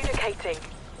communicating.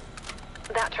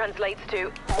 That translates to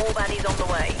more baddies on the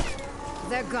way.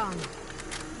 They're gone.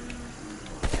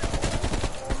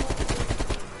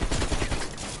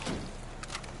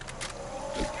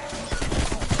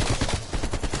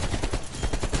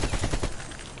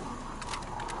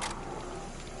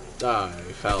 Die,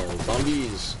 foul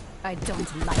zombies. I don't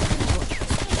like wood.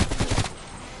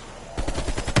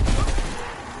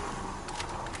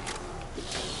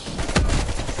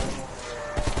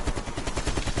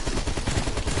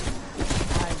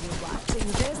 Are you watching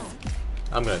this?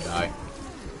 I'm gonna die.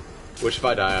 Which if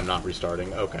I die, I'm not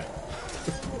restarting. Okay.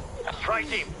 Strike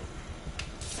team.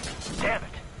 Damn it.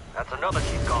 That's another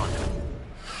team gone.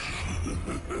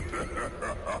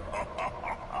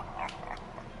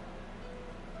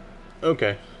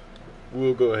 Okay.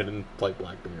 We'll go ahead and play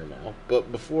Black Mirror now.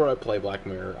 But before I play Black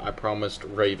Mirror, I promised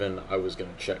Raven I was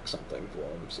gonna check something for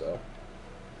him, so...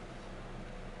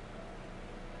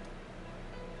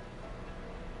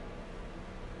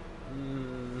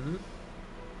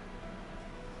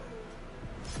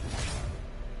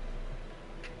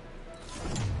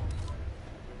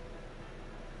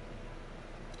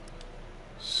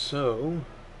 So...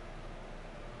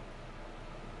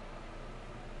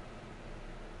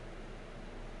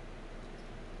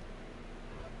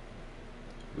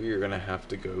 we are gonna have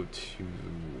to go to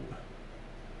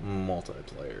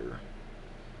multiplayer.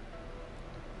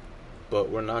 But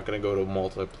we're not gonna go to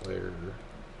multiplayer.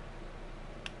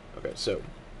 Okay, so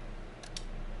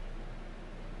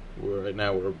right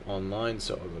now we're online,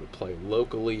 so I'll go to play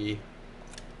locally,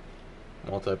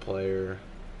 multiplayer.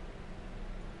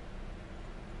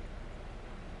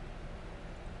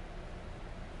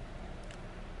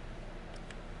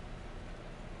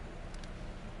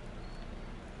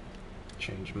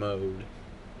 Change mode.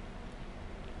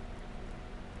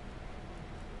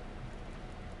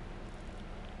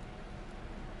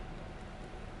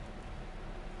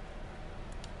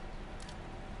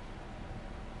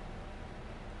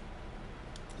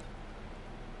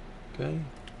 Okay.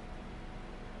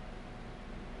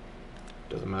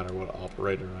 Doesn't matter what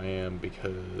operator I am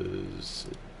because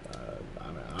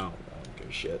I don't give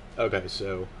a shit. Okay,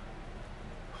 so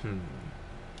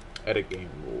edit game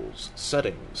rules,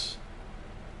 settings.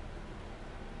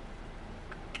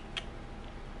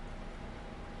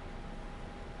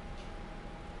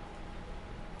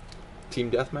 Team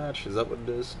Deathmatch? Is that what it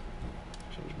is?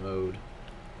 Change mode.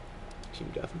 Team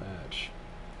Deathmatch.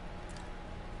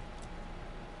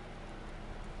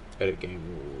 Edit game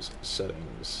rules.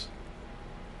 Settings.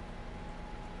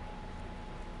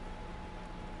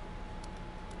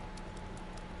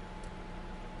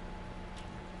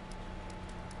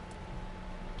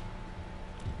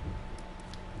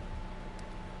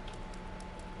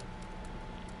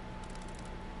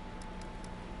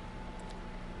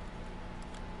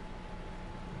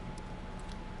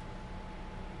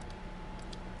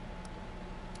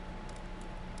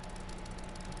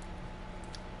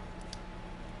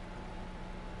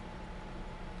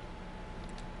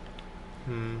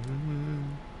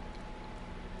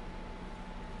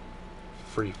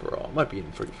 Free for all. Might be in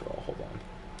free for all. Hold on.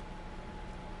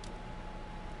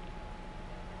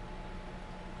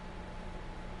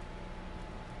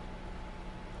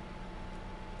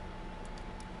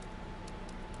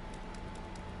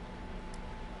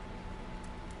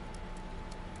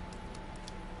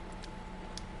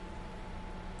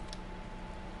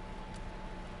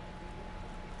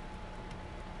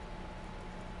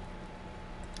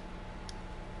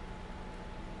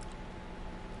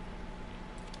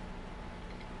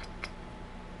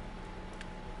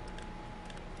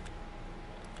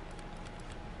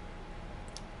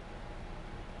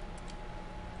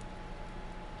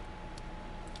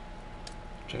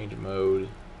 Change mode.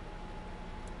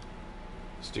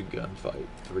 Let's do gunfight.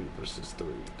 3 versus 3.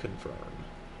 Confirm.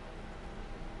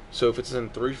 So if it's in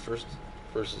 3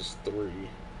 versus 3.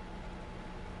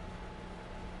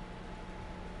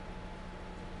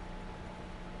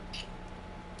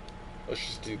 Let's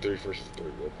just do 3 versus 3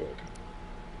 real quick.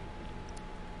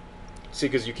 See,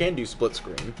 because you can do split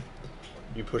screen.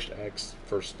 You push X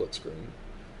for split screen.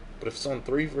 But if it's on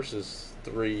 3 versus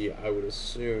 3, I would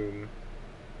assume...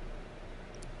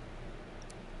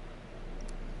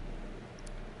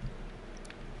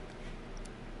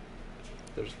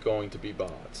 there's going to be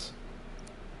bots.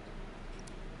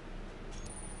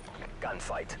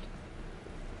 Gunfight.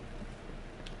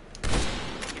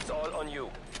 It's all on you.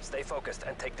 Stay focused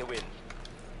and take the win.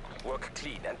 Work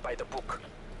clean and by the book.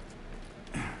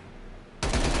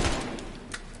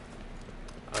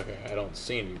 Okay, I don't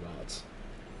see any bots.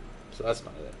 So that's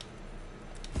not it.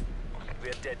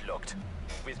 We're deadlocked.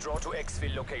 Withdraw to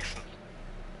exfil location.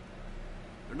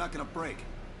 They're not gonna break.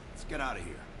 Let's get out of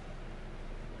here.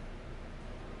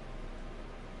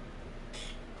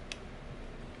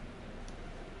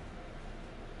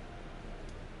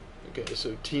 Okay,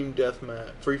 so team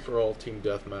deathmatch, free-for-all team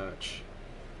deathmatch,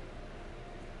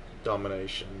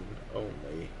 domination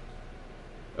only.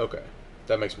 Okay,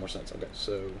 that makes more sense. Okay,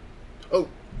 so, oh,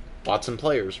 bots and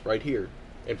players right here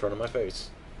in front of my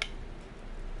face.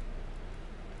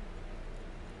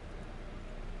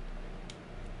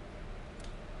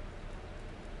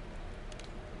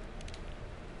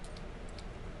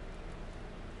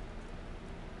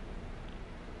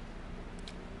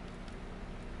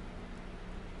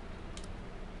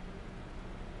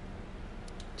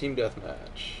 Team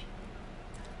deathmatch.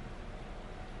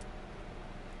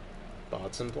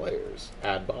 Bots and players.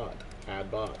 Add bot.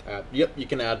 Add bot. Add. Yep, you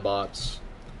can add bots.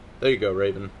 There you go,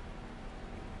 Raven.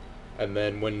 And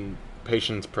then when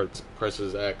Patience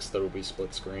presses X, there will be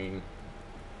split screen.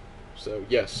 So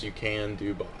yes, you can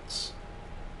do bots.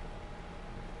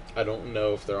 I don't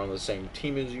know if they're on the same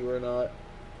team as you or not,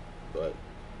 but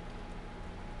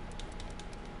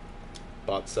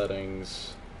bot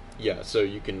settings. Yeah, so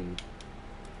you can.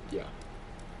 Yeah.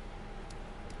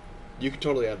 You can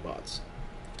totally add bots.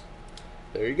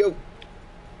 There you go.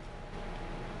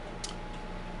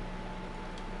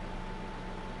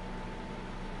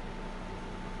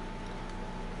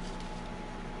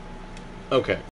 Okay.